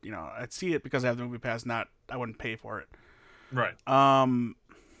I would, I'd see it because I have the Movie Pass. Not I wouldn't pay for it. Right.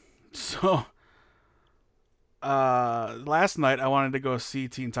 So last night I wanted to go see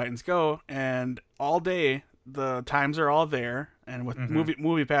Teen Titans Go, and all day the times are all there. And with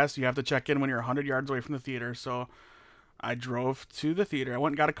Movie Pass, you have to check in when you're 100 yards away from the theater. So I drove to the theater. I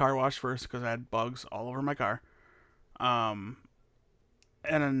went and got a car wash first because I had bugs all over my car. And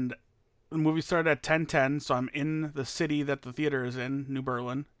the movie started at 10:10, so I'm in the city that the theater is in, New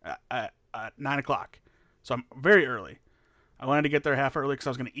Berlin, at 9 o'clock. So I'm very early. I wanted to get there half early because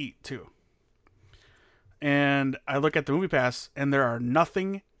I was going to eat, too. And I look at the Movie Pass, and there are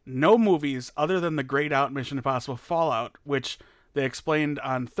no movies other than the grayed out Mission Impossible Fallout, which they explained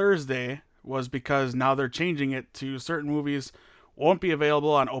on Thursday was because now they're changing it to certain movies won't be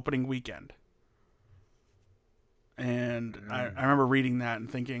available on opening weekend. And I remember reading that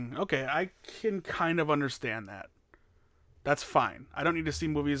and thinking, okay, I can kind of understand that. That's fine. I don't need to see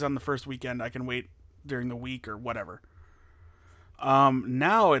movies on the first weekend. I can wait during the week or whatever.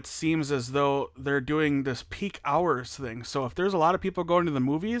 Now it seems as though they're doing this peak hours thing. So if there's a lot of people going to the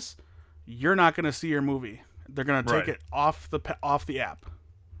movies, you're not going to see your movie. They're going to take it off the app.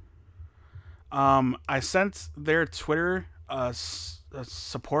 I sent their Twitter a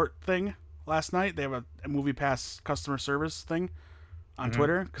support thing last night. They have a Movie Pass customer service thing on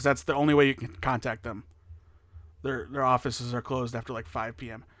Twitter because that's the only way you can contact them. Their offices are closed after like 5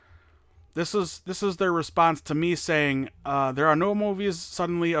 p.m. This is their response to me saying, there are no movies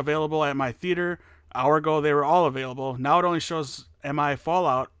suddenly available at my theater. An hour ago, they were all available. Now it only shows MI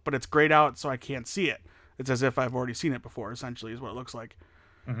Fallout, but it's grayed out, so I can't see it. It's as if I've already seen it before, essentially, is what it looks like.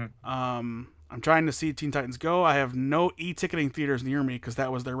 I'm trying to see Teen Titans Go. I have no e-ticketing theaters near me because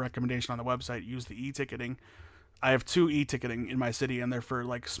that was their recommendation on the website. Use the e-ticketing. I have 2 e-ticketing in my city, and they're for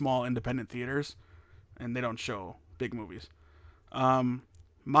like small independent theaters, and they don't show big movies.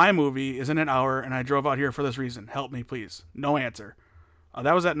 My movie is in an hour, and I drove out here for this reason. Help me, please. No answer.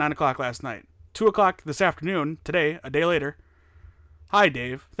 That was at 9 o'clock last night. 2 o'clock this afternoon, today, a day later. Hi,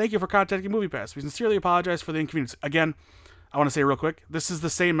 Dave. Thank you for contacting MoviePass. We sincerely apologize for the inconvenience. Again, I want to say real quick, this is the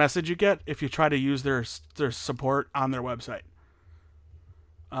same message you get if you try to use their support on their website.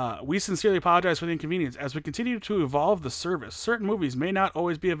 We sincerely apologize for the inconvenience. As we continue to evolve the service, certain movies may not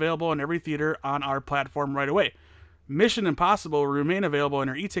always be available in every theater on our platform right away. Mission Impossible will remain available in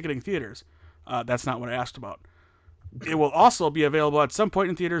our e-ticketing theaters. That's not what I asked about. It will also be available at some point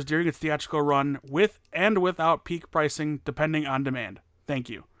in theaters during its theatrical run with and without peak pricing depending on demand. Thank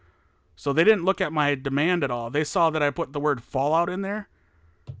you. So they didn't look at my demand at all. They saw that I put the word Fallout in there,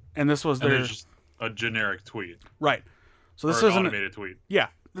 and this was their... And it's just a generic tweet. Right. So this isn't an automated tweet. Yeah.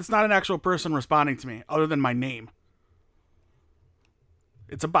 It's not an actual person responding to me other than my name.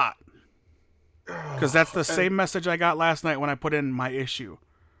 It's a bot. Because that's the same message I got last night when I put in my issue.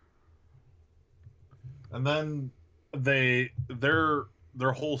 And then their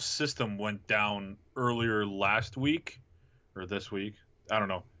whole system went down earlier last week or this week. I don't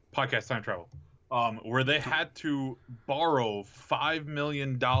know. Podcast Time Travel. Where they had to borrow $5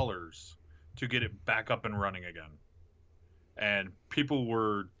 million to get it back up and running again. And people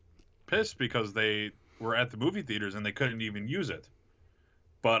were pissed because they were at the movie theaters and they couldn't even use it.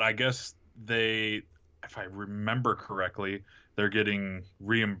 But I guess if I remember correctly, they're getting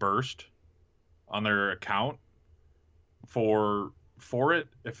reimbursed on their account for it.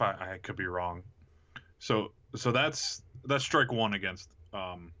 If I could be wrong. So that's strike one against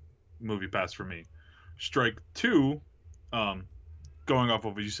Movie Pass for me. Strike two, going off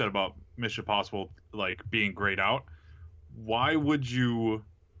of what you said about Mission Impossible like being grayed out. Why would you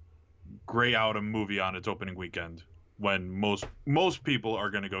gray out a movie on its opening weekend when most people are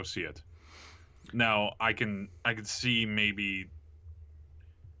going to go see it? Now, I can see maybe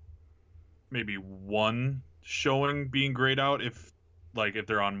one showing being grayed out if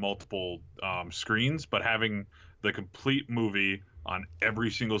they're on multiple screens, but having the complete movie on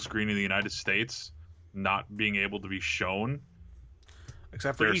every single screen in the United States not being able to be shown,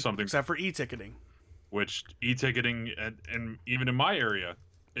 except for e-ticketing, which e-ticketing and even in my area,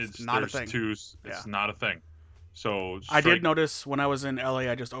 it's not a thing. It's not a thing. So I did notice when I was in LA,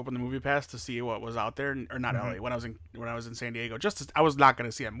 I just opened the Movie Pass to see what was out there, or not LA. When I was in San Diego, I was not going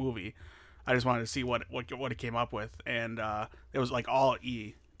to see a movie. I just wanted to see what it came up with, and it was like all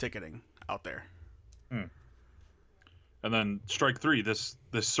e-ticketing out there. And then strike three, this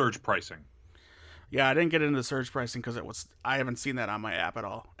surge pricing. Yeah, I didn't get into the surge pricing because I haven't seen that on my app at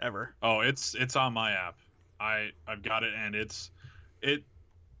all ever. Oh, it's on my app. I've got it, and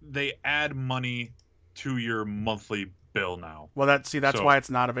they add money to your monthly bill now. Well, that's why it's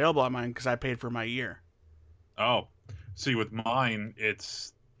not available on mine, because I paid for my year. Oh, see, with mine,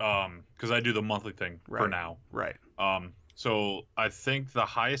 it's because I do the monthly thing for now. Right. So I think the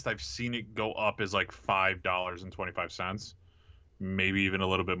highest I've seen it go up is like $5.25, maybe even a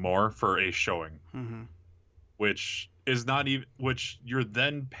little bit more for a showing, which is not even, which you're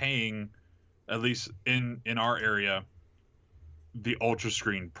then paying, at least in our area, the ultra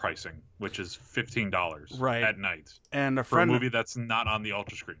screen pricing, which is $15 at night, and for a movie that's not on the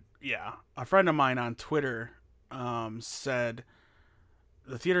ultra screen. Yeah, a friend of mine on Twitter said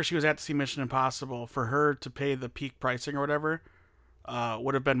the theater she was at to see Mission Impossible, for her to pay the peak pricing or whatever,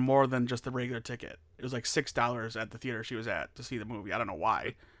 would have been more than just the regular ticket. It was like $6 at the theater she was at to see the movie. I don't know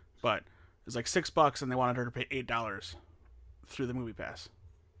why, but it was like $6, and they wanted her to pay $8 through the Movie Pass.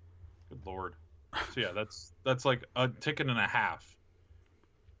 Good Lord. So yeah, that's like a ticket and a half,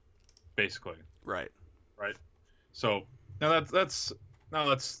 basically. Right. So now that's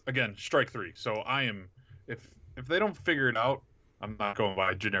again strike three. So I am, if they don't figure it out, I'm not going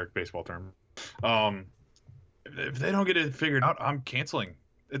by a generic baseball term. If they don't get it figured out, I'm canceling.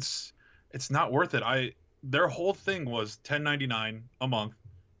 It's not worth it. Their whole thing was $10.99 a month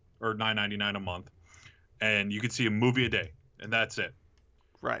or $9.99 a month, and you could see a movie a day, and that's it.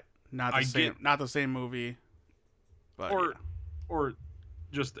 Right. Not the same movie, but or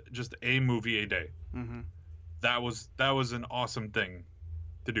just a movie a day. Mm-hmm. That was an awesome thing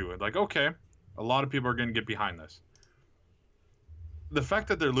to do. Like, okay, a lot of people are going to get behind this. The fact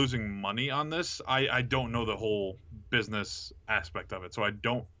that they're losing money on this, I don't know the whole business aspect of it, so I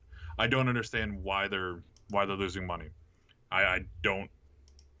don't understand why they're losing money. I don't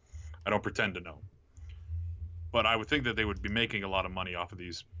pretend to know, but I would think that they would be making a lot of money off of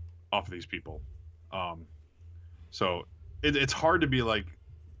these people. So it's hard to be like,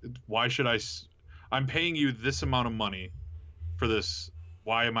 why should I'm paying you this amount of money for this.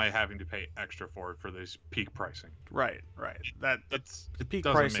 Why am I having to pay extra for this peak pricing? Right. That's the peak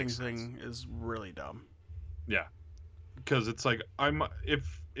pricing thing is really dumb. Yeah, because it's like,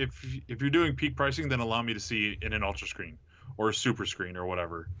 if you're doing peak pricing, then allow me to see in an ultra screen or a super screen or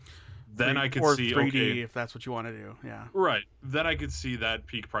whatever. Then I could see 3D, okay, if that's what you want to do. Yeah. Right. Then I could see that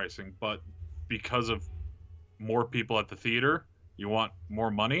peak pricing, but because of more people at the theater, you want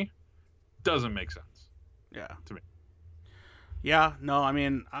more money. Doesn't make sense. Yeah. To me. Yeah, no,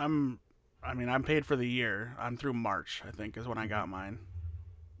 I'm paid for the year. I'm through March, I think, is when I got mine.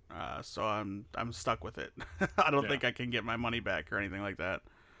 So I'm stuck with it. I don't think I can get my money back or anything like that.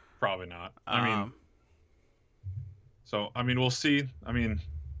 Probably not. We'll see.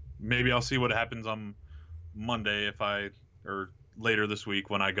 Maybe I'll see what happens on Monday or later this week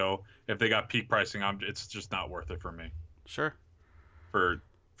when I go. If they got peak pricing, it's just not worth it for me. Sure. For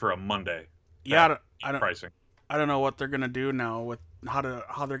a Monday. Yeah, I don't pricing. I don't know what they're gonna do now with how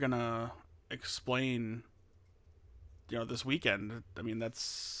they're gonna explain, this weekend. I mean, that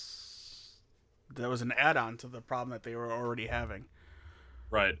was an add-on to the problem that they were already having.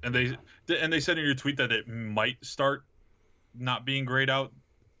 Right, and they said in your tweet that it might start not being grayed out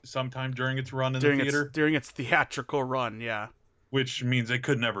sometime during its run in the theater. During its theatrical run, yeah. Which means it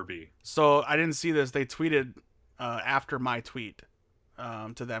could never be. So I didn't see this. They tweeted after my tweet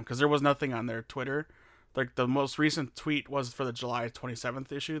to them because there was nothing on their Twitter. Like, the most recent tweet was for the July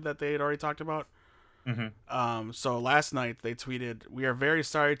 27th issue that they had already talked about. Mm-hmm. So last night they tweeted, "We are very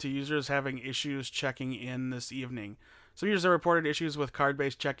sorry to users having issues checking in this evening. Some users have reported issues with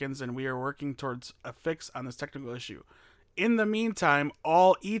card-based check-ins, and we are working towards a fix on this technical issue. In the meantime,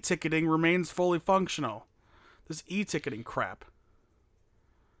 all e-ticketing remains fully functional." This e-ticketing crap.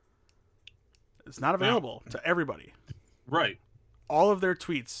 It's not available to everybody. Right. All of their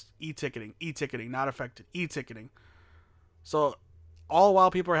tweets, e-ticketing, not affected, e-ticketing. So, all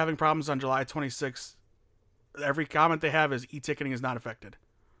while people are having problems on July 26th, every comment they have is e-ticketing is not affected.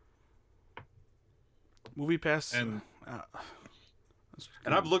 MoviePass. And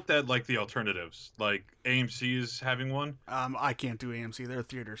I've looked at, like, the alternatives. Like, AMC is having one. I can't do AMC. Their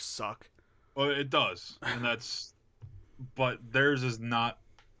theaters suck. Well, it does. And but there is not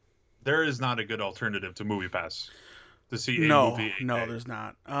a good alternative to MoviePass. To see a movie. No, there's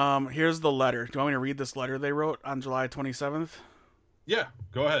not. Here's the letter. Do you want me to read this letter they wrote on July 27th? Yeah,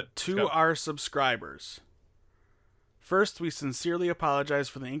 go ahead. To our subscribers. First, we sincerely apologize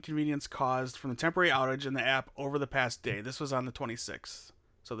for the inconvenience caused from the temporary outage in the app over the past day. This was on the 26th.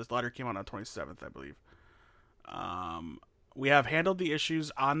 So this letter came out on the 27th, I believe. We have handled the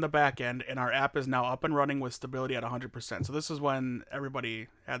issues on the back end, and our app is now up and running with stability at 100%. So this is when everybody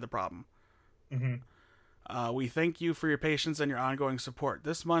had the problem. Mm-hmm. We thank you for your patience and your ongoing support.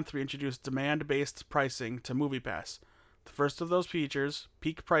 This month, we introduced demand-based pricing to MoviePass. The first of those features,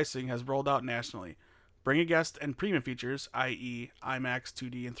 peak pricing, has rolled out nationally. Bring a guest and premium features, i.e. IMAX,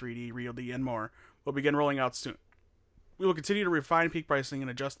 2D and 3D, RealD, and more, will begin rolling out soon. We will continue to refine peak pricing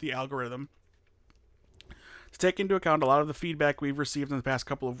and adjust the algorithm to take into account a lot of the feedback we've received in the past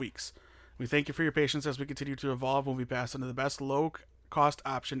couple of weeks. We thank you for your patience as we continue to evolve MoviePass into the best low-cost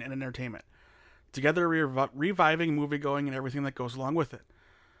option in entertainment. Together, we are reviving moviegoing and everything that goes along with it.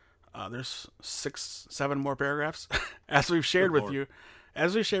 There's 6-7 more paragraphs. As we've shared with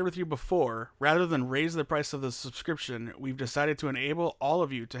you before, rather than raise the price of the subscription, we've decided to enable all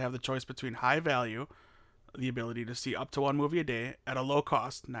of you to have the choice between high value, the ability to see up to one movie a day at a low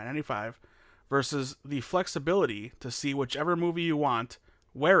cost, $9.95, versus the flexibility to see whichever movie you want,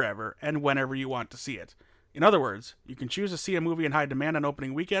 wherever and whenever you want to see it. In other words, you can choose to see a movie in high demand on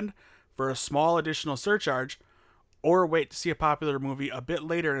opening weekend for a small additional surcharge, or wait to see a popular movie a bit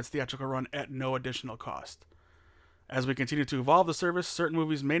later in its theatrical run at no additional cost. As we continue to evolve the service, certain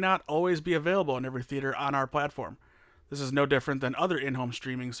movies may not always be available in every theater on our platform. This is no different than other in-home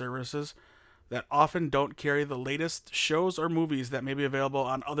streaming services that often don't carry the latest shows or movies that may be available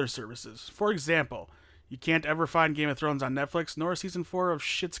on other services. For example, you can't ever find Game of Thrones on Netflix, nor season 4 of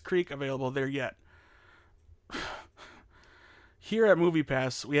Schitt's Creek available there yet. Here at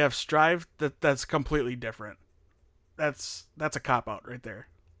MoviePass, we have Strive that's completely different. That's a cop-out right there.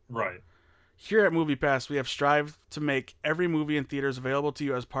 Right. Here at MoviePass, we have Strive to make every movie in theaters available to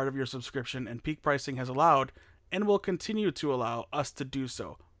you as part of your subscription, and peak pricing has allowed, and will continue to allow, us to do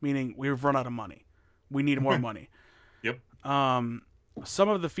so, meaning we've run out of money. We need more money. Yep. Some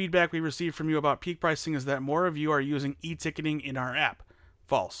of the feedback we received from you about peak pricing is that more of you are using e-ticketing in our app.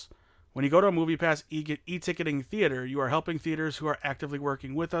 False. When you go to a MoviePass e-ticketing theater, you are helping theaters who are actively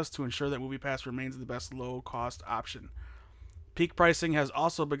working with us to ensure that MoviePass remains the best low-cost option. Peak pricing has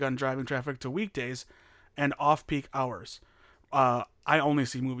also begun driving traffic to weekdays and off-peak hours. I only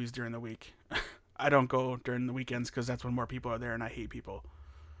see movies during the week. I don't go during the weekends because that's when more people are there, and I hate people.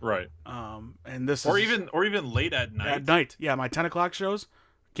 Right. And this or is even late at night. At night, yeah. My 10 o'clock shows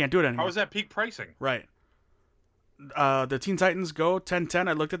can't do it anymore. How is that peak pricing? Right. The Teen Titans Go 10:10.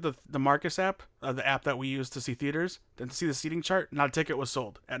 I looked at the Marcus app, the app that we use to see theaters, then to see the seating chart. Not a ticket was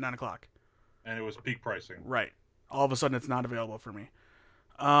sold at 9 o'clock. And it was peak pricing. Right. All of a sudden, it's not available for me.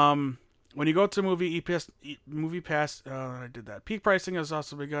 When you go to MoviePass, I did that. Peak pricing has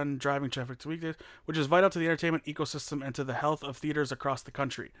also begun driving traffic to weekdays, which is vital to the entertainment ecosystem and to the health of theaters across the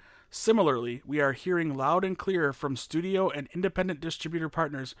country. Similarly, we are hearing loud and clear from studio and independent distributor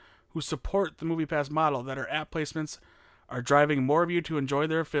partners who support the MoviePass model that our app placements are driving more of you to enjoy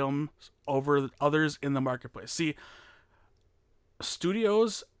their films over others in the marketplace. See,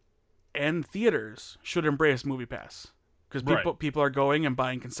 studios and theaters should embrace MoviePass because people are going and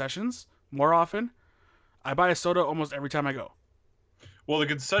buying concessions more often. I buy a soda almost every time I go. Well, the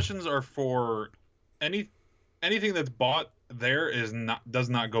concessions are for anything that's bought there does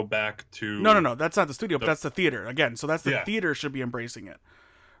not go back to. No. That's not the studio, but that's the theater again. So that's the theater should be embracing it.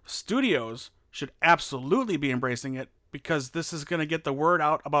 Studios should absolutely be embracing it because this is going to get the word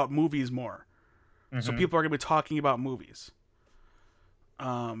out about movies more. Mm-hmm. So people are going to be talking about movies.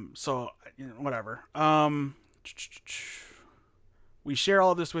 So whatever. We share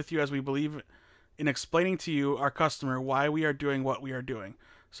all of this with you as we believe in explaining to you, our customer, why we are doing what we are doing.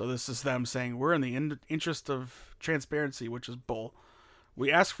 So this is them saying we're in the interest of transparency, which is bull.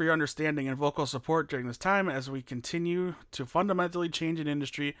 We ask for your understanding and vocal support during this time as we continue to fundamentally change an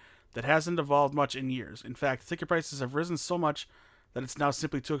industry that hasn't evolved much in years. In fact, ticket prices have risen so much that it's now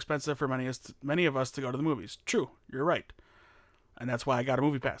simply too expensive for many of us to go to the movies. True, you're right. And that's why I got a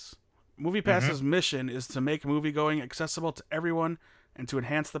MoviePass. MoviePass's mission is to make moviegoing accessible to everyone and to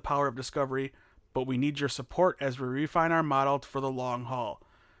enhance the power of discovery, but we need your support as we refine our model for the long haul.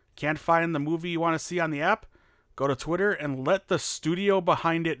 Can't find the movie you want to see on the app? Go to Twitter and let the studio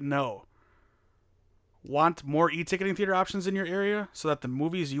behind it know. Want more e-ticketing theater options in your area so that the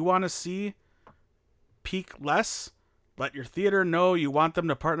movies you want to see peak less? Let your theater know you want them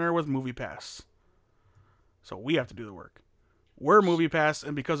to partner with MoviePass. So we have to do the work. We're MoviePass,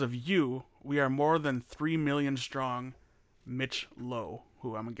 and because of you, we are more than 3 million strong. Mitch Lowe,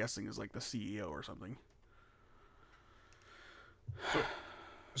 who I'm guessing is like the CEO or something.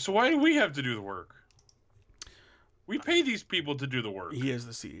 So why do we have to do the work? We pay these people to do the work. He is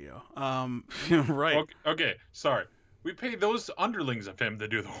the CEO. Right. Okay, sorry. We pay those underlings of him to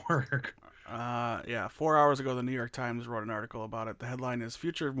do the work. 4 hours ago, the New York Times wrote an article about it. The headline is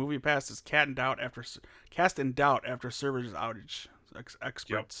 "Future of MoviePass is cast in doubt after servers outage."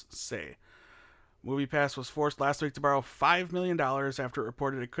 Experts say. MoviePass was forced last week to borrow $5 million after it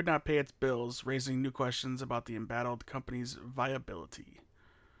reported it could not pay its bills, raising new questions about the embattled company's viability.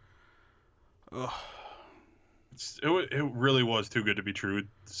 Ugh. It really was too good to be true to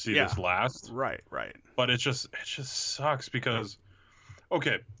see this last. Right. But it just sucks because,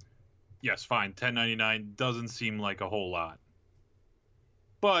 okay, yes, fine, $10.99 doesn't seem like a whole lot,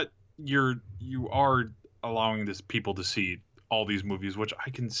 but you are allowing this people to see all these movies, which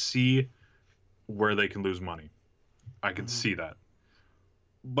I can see where they can lose money. I can see that.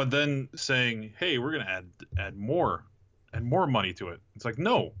 But then saying, hey, we're gonna add more money to it. It's like,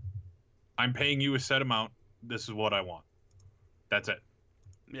 no, I'm paying you a set amount. This is what I want. That's it.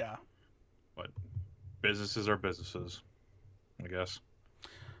 Yeah. But businesses are businesses, I guess.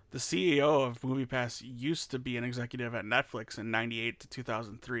 The CEO of MoviePass used to be an executive at Netflix in 1998 to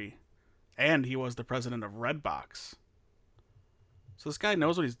 2003. And he was the president of Redbox. So this guy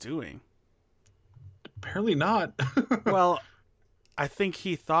knows what he's doing. Apparently not. Well, I think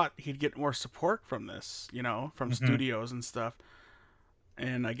he thought he'd get more support from this, from studios and stuff.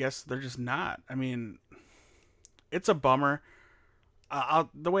 And I guess they're just not. I mean, it's a bummer.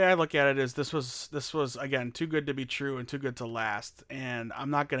 the way I look at it is this was again too good to be true and too good to last, and I'm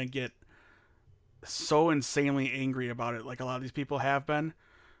not gonna get so insanely angry about it like a lot of these people have been.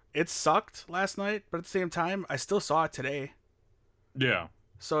 It sucked last night, but at the same time, I still saw it today. Yeah.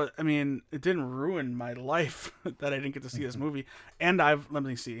 So I mean, it didn't ruin my life that I didn't get to see this movie. And let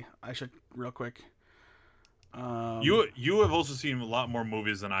me see. I should real quick. You have also seen a lot more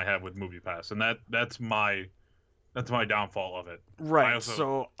movies than I have with MoviePass, and that's my downfall of it. Right.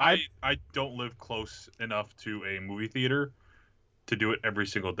 I don't live close enough to a movie theater to do it every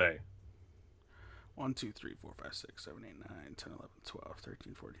single day. 1, 2, 3, 4, 5, 6, 7, 8, 9, 10, 11, 12,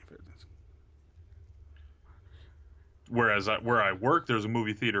 13, 14, 15. Whereas where I work, there's a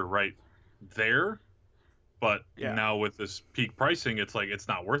movie theater right there, but Yeah. now with this peak pricing, it's like it's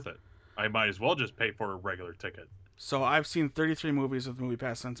not worth it. I might as well just pay for a regular ticket. So I've seen 33 movies with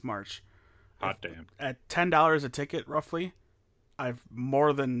MoviePass since March. Hot damn. At $10 a ticket, roughly, I've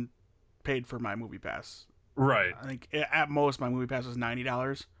more than paid for my MoviePass. Right. I think at most my MoviePass was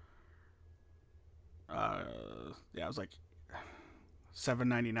 $90. Yeah, it was like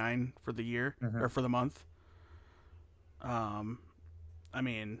 $7.99 for the year or for the month. I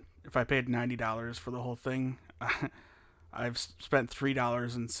mean, if I paid $90 for the whole thing, I've spent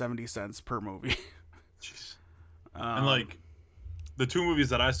 $3.70 per movie. Jeez. And like the two movies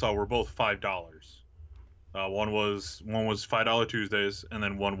that I saw were both $5. One was $5 Tuesdays, and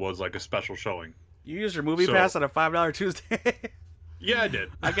then one was like a special showing. You used your MoviePass on a $5 Tuesday? Yeah, I did.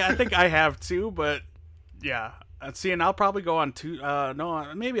 I think I have too, but yeah. See, and I'll probably go on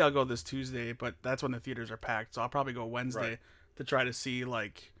maybe I'll go this Tuesday, but that's when the theaters are packed. So I'll probably go Wednesday to try to see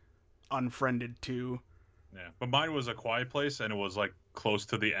like Unfriended 2. Yeah, but mine was A Quiet Place, and it was like close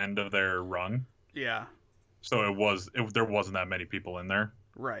to the end of their run. Yeah. So there wasn't that many people in there.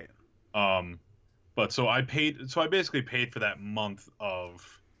 Right. But so I basically paid for that month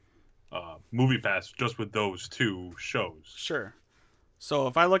of MoviePass just with those two shows. Sure. So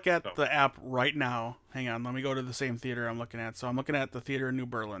if I look at the app right now, hang on, let me go to the same theater I'm looking at. So I'm looking at the theater in New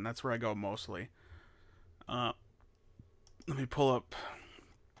Berlin. That's where I go mostly. Let me pull up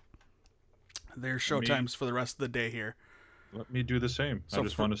their showtimes for the rest of the day here. Let me do the same. So I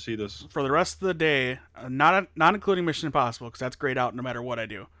just want to see this. For the rest of the day, not including Mission Impossible, because that's grayed out no matter what I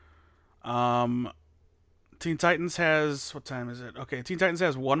do. Teen Titans has, what time is it? Okay, Teen Titans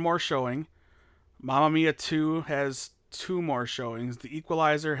has one more showing. Mamma Mia 2 has 2 more showings. The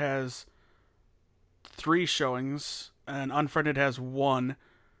Equalizer has 3 showings, and Unfriended has 1.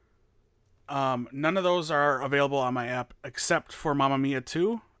 None of those are available on my app except for Mamma Mia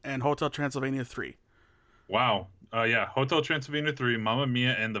 2 and Hotel Transylvania 3. Wow. Yeah, Hotel Transylvania 3, Mamma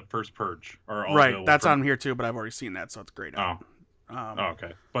Mia, and The First Purge are all right. available. That's on here too, but I've already seen that, so it's great.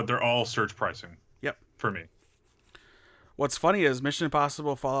 Okay. But they're all surge pricing. Yep. For me. What's funny is Mission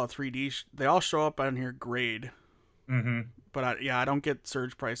Impossible, Fallout 3D, they all show up on here grade. Mm-hmm. But I don't get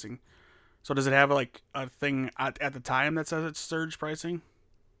surge pricing. So does it have like a thing at the time that says it's surge pricing?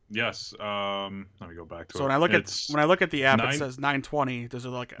 Yes. Let me go back to it. So when I look at the app, it says 920. Does it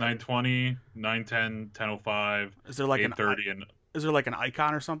like 920, 910, 1005? Is there like 830 is there like an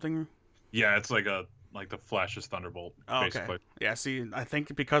icon or something? Yeah, it's like the Flash's Thunderbolt, basically. Okay. Yeah. See, I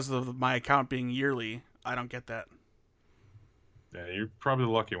think because of my account being yearly, I don't get that. Yeah, you're probably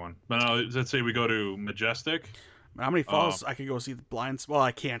the lucky one. But now, let's say we go to Majestic. How many falls I could go see the Blind? Well,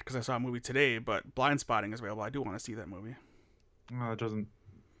 I can't because I saw a movie today, but Blind Spotting is available. I do want to see that movie. It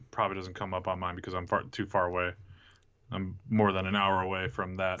probably doesn't come up on mine because I'm too far away. I'm more than an hour away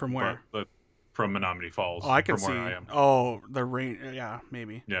from that. From where? But from Menominee Falls. Oh, I can from see. Where I am. Oh, the rain. Yeah,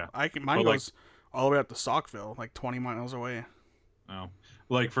 maybe. Yeah. Mine goes all the way up to Saukville, like 20 miles away. Oh,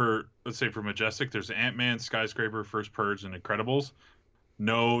 like let's say for Majestic, there's Ant-Man, Skyscraper, First Purge, and Incredibles.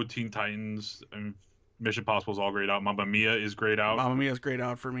 No Teen Titans and Mission Impossible is all grayed out. Mamma Mia is grayed out. Mamma Mia is grayed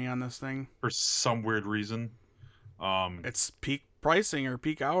out for me on this thing for some weird reason. It's peak pricing or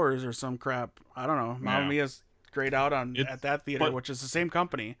peak hours or some crap. I don't know. Mamma Mia's grayed out at that theater, which is the same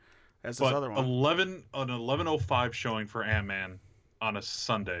company as this other one. 11:05 showing for Ant-Man on a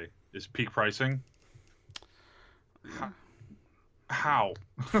Sunday is peak pricing. How?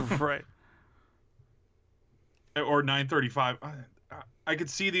 Right. Or 9:35. I could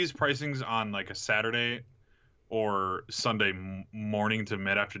see these pricings on like a Saturday or Sunday morning to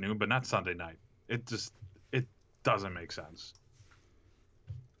mid-afternoon, but not Sunday night. It doesn't make sense.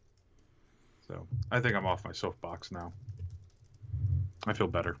 So I think I'm off my soapbox now. I feel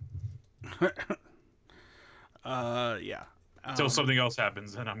better. Yeah. Until something else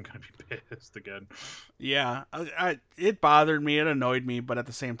happens, then I'm gonna be pissed again. Yeah, it bothered me, it annoyed me, but at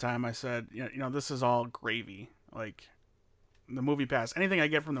the same time, I said, this is all gravy. Like, the Movie Pass. Anything I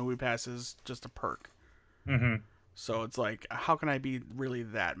get from the Movie Pass is just a perk. Mm-hmm. So it's like, how can I be really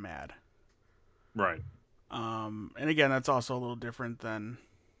that mad? Right. And again, that's also a little different than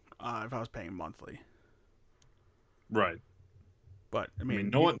if I was paying monthly. Right. But I mean,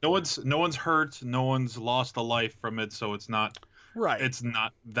 no one's hurt, no one's lost a life from it, so it's not right. It's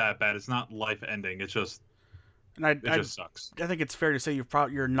not that bad. It's not life ending. It's just it just sucks. I think it's fair to say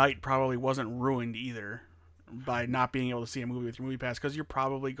your night probably wasn't ruined either by not being able to see a movie with your Movie Pass because you're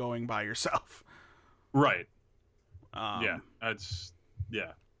probably going by yourself. Right. Just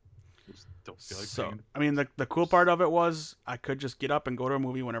don't feel like so. I mean, the cool part of it was I could just get up and go to a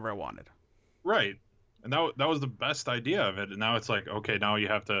movie whenever I wanted. Right. And that was the best idea of it. And now it's like, okay, now you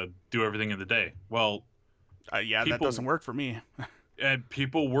have to do everything in the day. Well, that doesn't work for me. And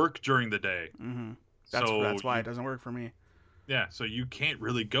people work during the day. Mm-hmm. That's why it doesn't work for me. Yeah, so you can't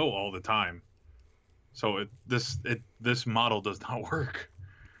really go all the time. So this model does not work.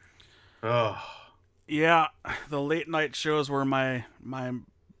 Ugh. Yeah, the late night shows were my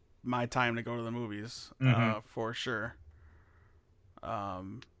time to go to the movies, for sure.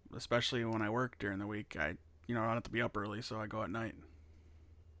 Especially when I work during the week, I don't have to be up early, so I go at night.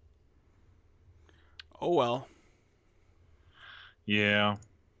 Oh well. Yeah.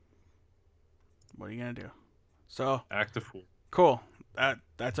 What are you gonna do? So act a fool. Cool. That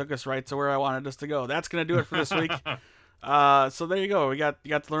took us right to where I wanted us to go. That's gonna do it for this week. So there you go. You got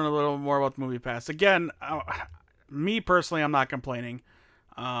to learn a little more about the Movie Pass. Again, me personally, I'm not complaining.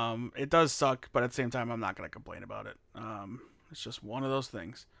 It does suck, but at the same time, I'm not gonna complain about it. It's just one of those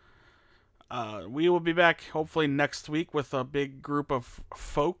things. We will be back hopefully next week with a big group of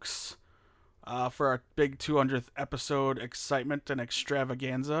folks for our big 200th episode excitement and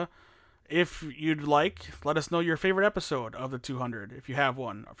extravaganza. If you'd like, let us know your favorite episode of the 200, if you have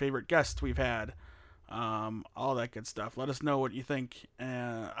one, our favorite guest we've had, all that good stuff. Let us know what you think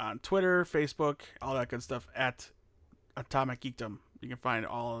on Twitter, Facebook, all that good stuff at Atomic Geekdom. You can find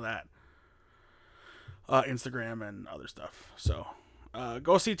all of that. Instagram and other stuff. So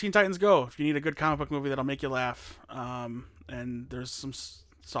go see Teen Titans Go if you need a good comic book movie that'll make you laugh. And there's some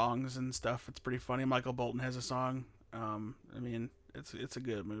songs and stuff. It's pretty funny. Michael Bolton has a song. I mean, it's a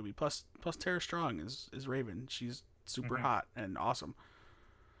good movie. Plus Tara Strong is Raven. She's super hot and awesome.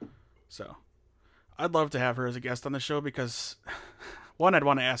 So I'd love to have her as a guest on the show because one, I'd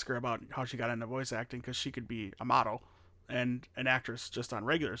want to ask her about how she got into voice acting because she could be a model and an actress just on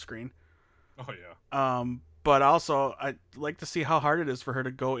regular screen. Oh yeah. But also I'd like to see how hard it is for her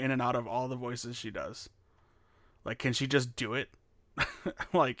to go in and out of all the voices she does. Like, can she just do it?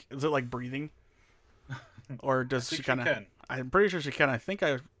 Like, is it like breathing? Or does she kind of? I'm pretty sure she can. I think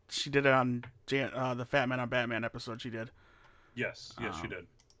she did it on the Fat Man on Batman episode. She did. Yes, she did.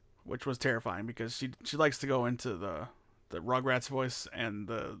 Which was terrifying because she likes to go into the Rugrats voice and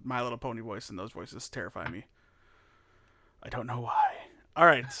the My Little Pony voice, and those voices terrify me. I don't know why. All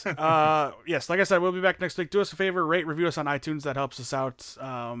right. Yes, like I said, we'll be back next week. Do us a favor, rate, review us on iTunes. That helps us out.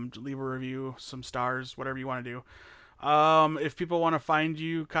 Leave a review, some stars, whatever you want to do. If people want to find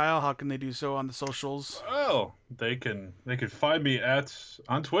you, Kyle, how can they do so on the socials? Oh, they can find me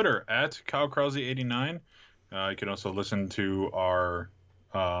on Twitter at KyleKrause89. You can also listen to our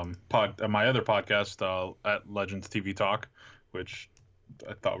my other podcast at Legends TV Talk, which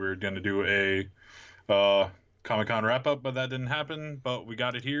I thought we were going to do a Comic-Con wrap-up, but that didn't happen. But we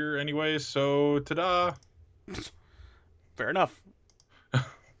got it here anyway, so ta-da! Fair enough.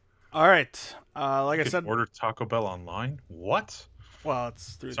 All right. Like I said, order Taco Bell online. What? Well,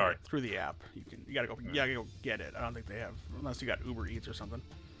 it's through the app. You gotta go get it. I don't think they have unless you got Uber Eats or something.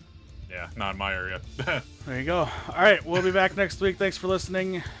 Yeah, not in my area. There you go. All right, we'll be back next week. Thanks for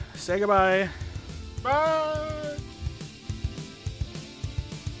listening. Say goodbye. Bye.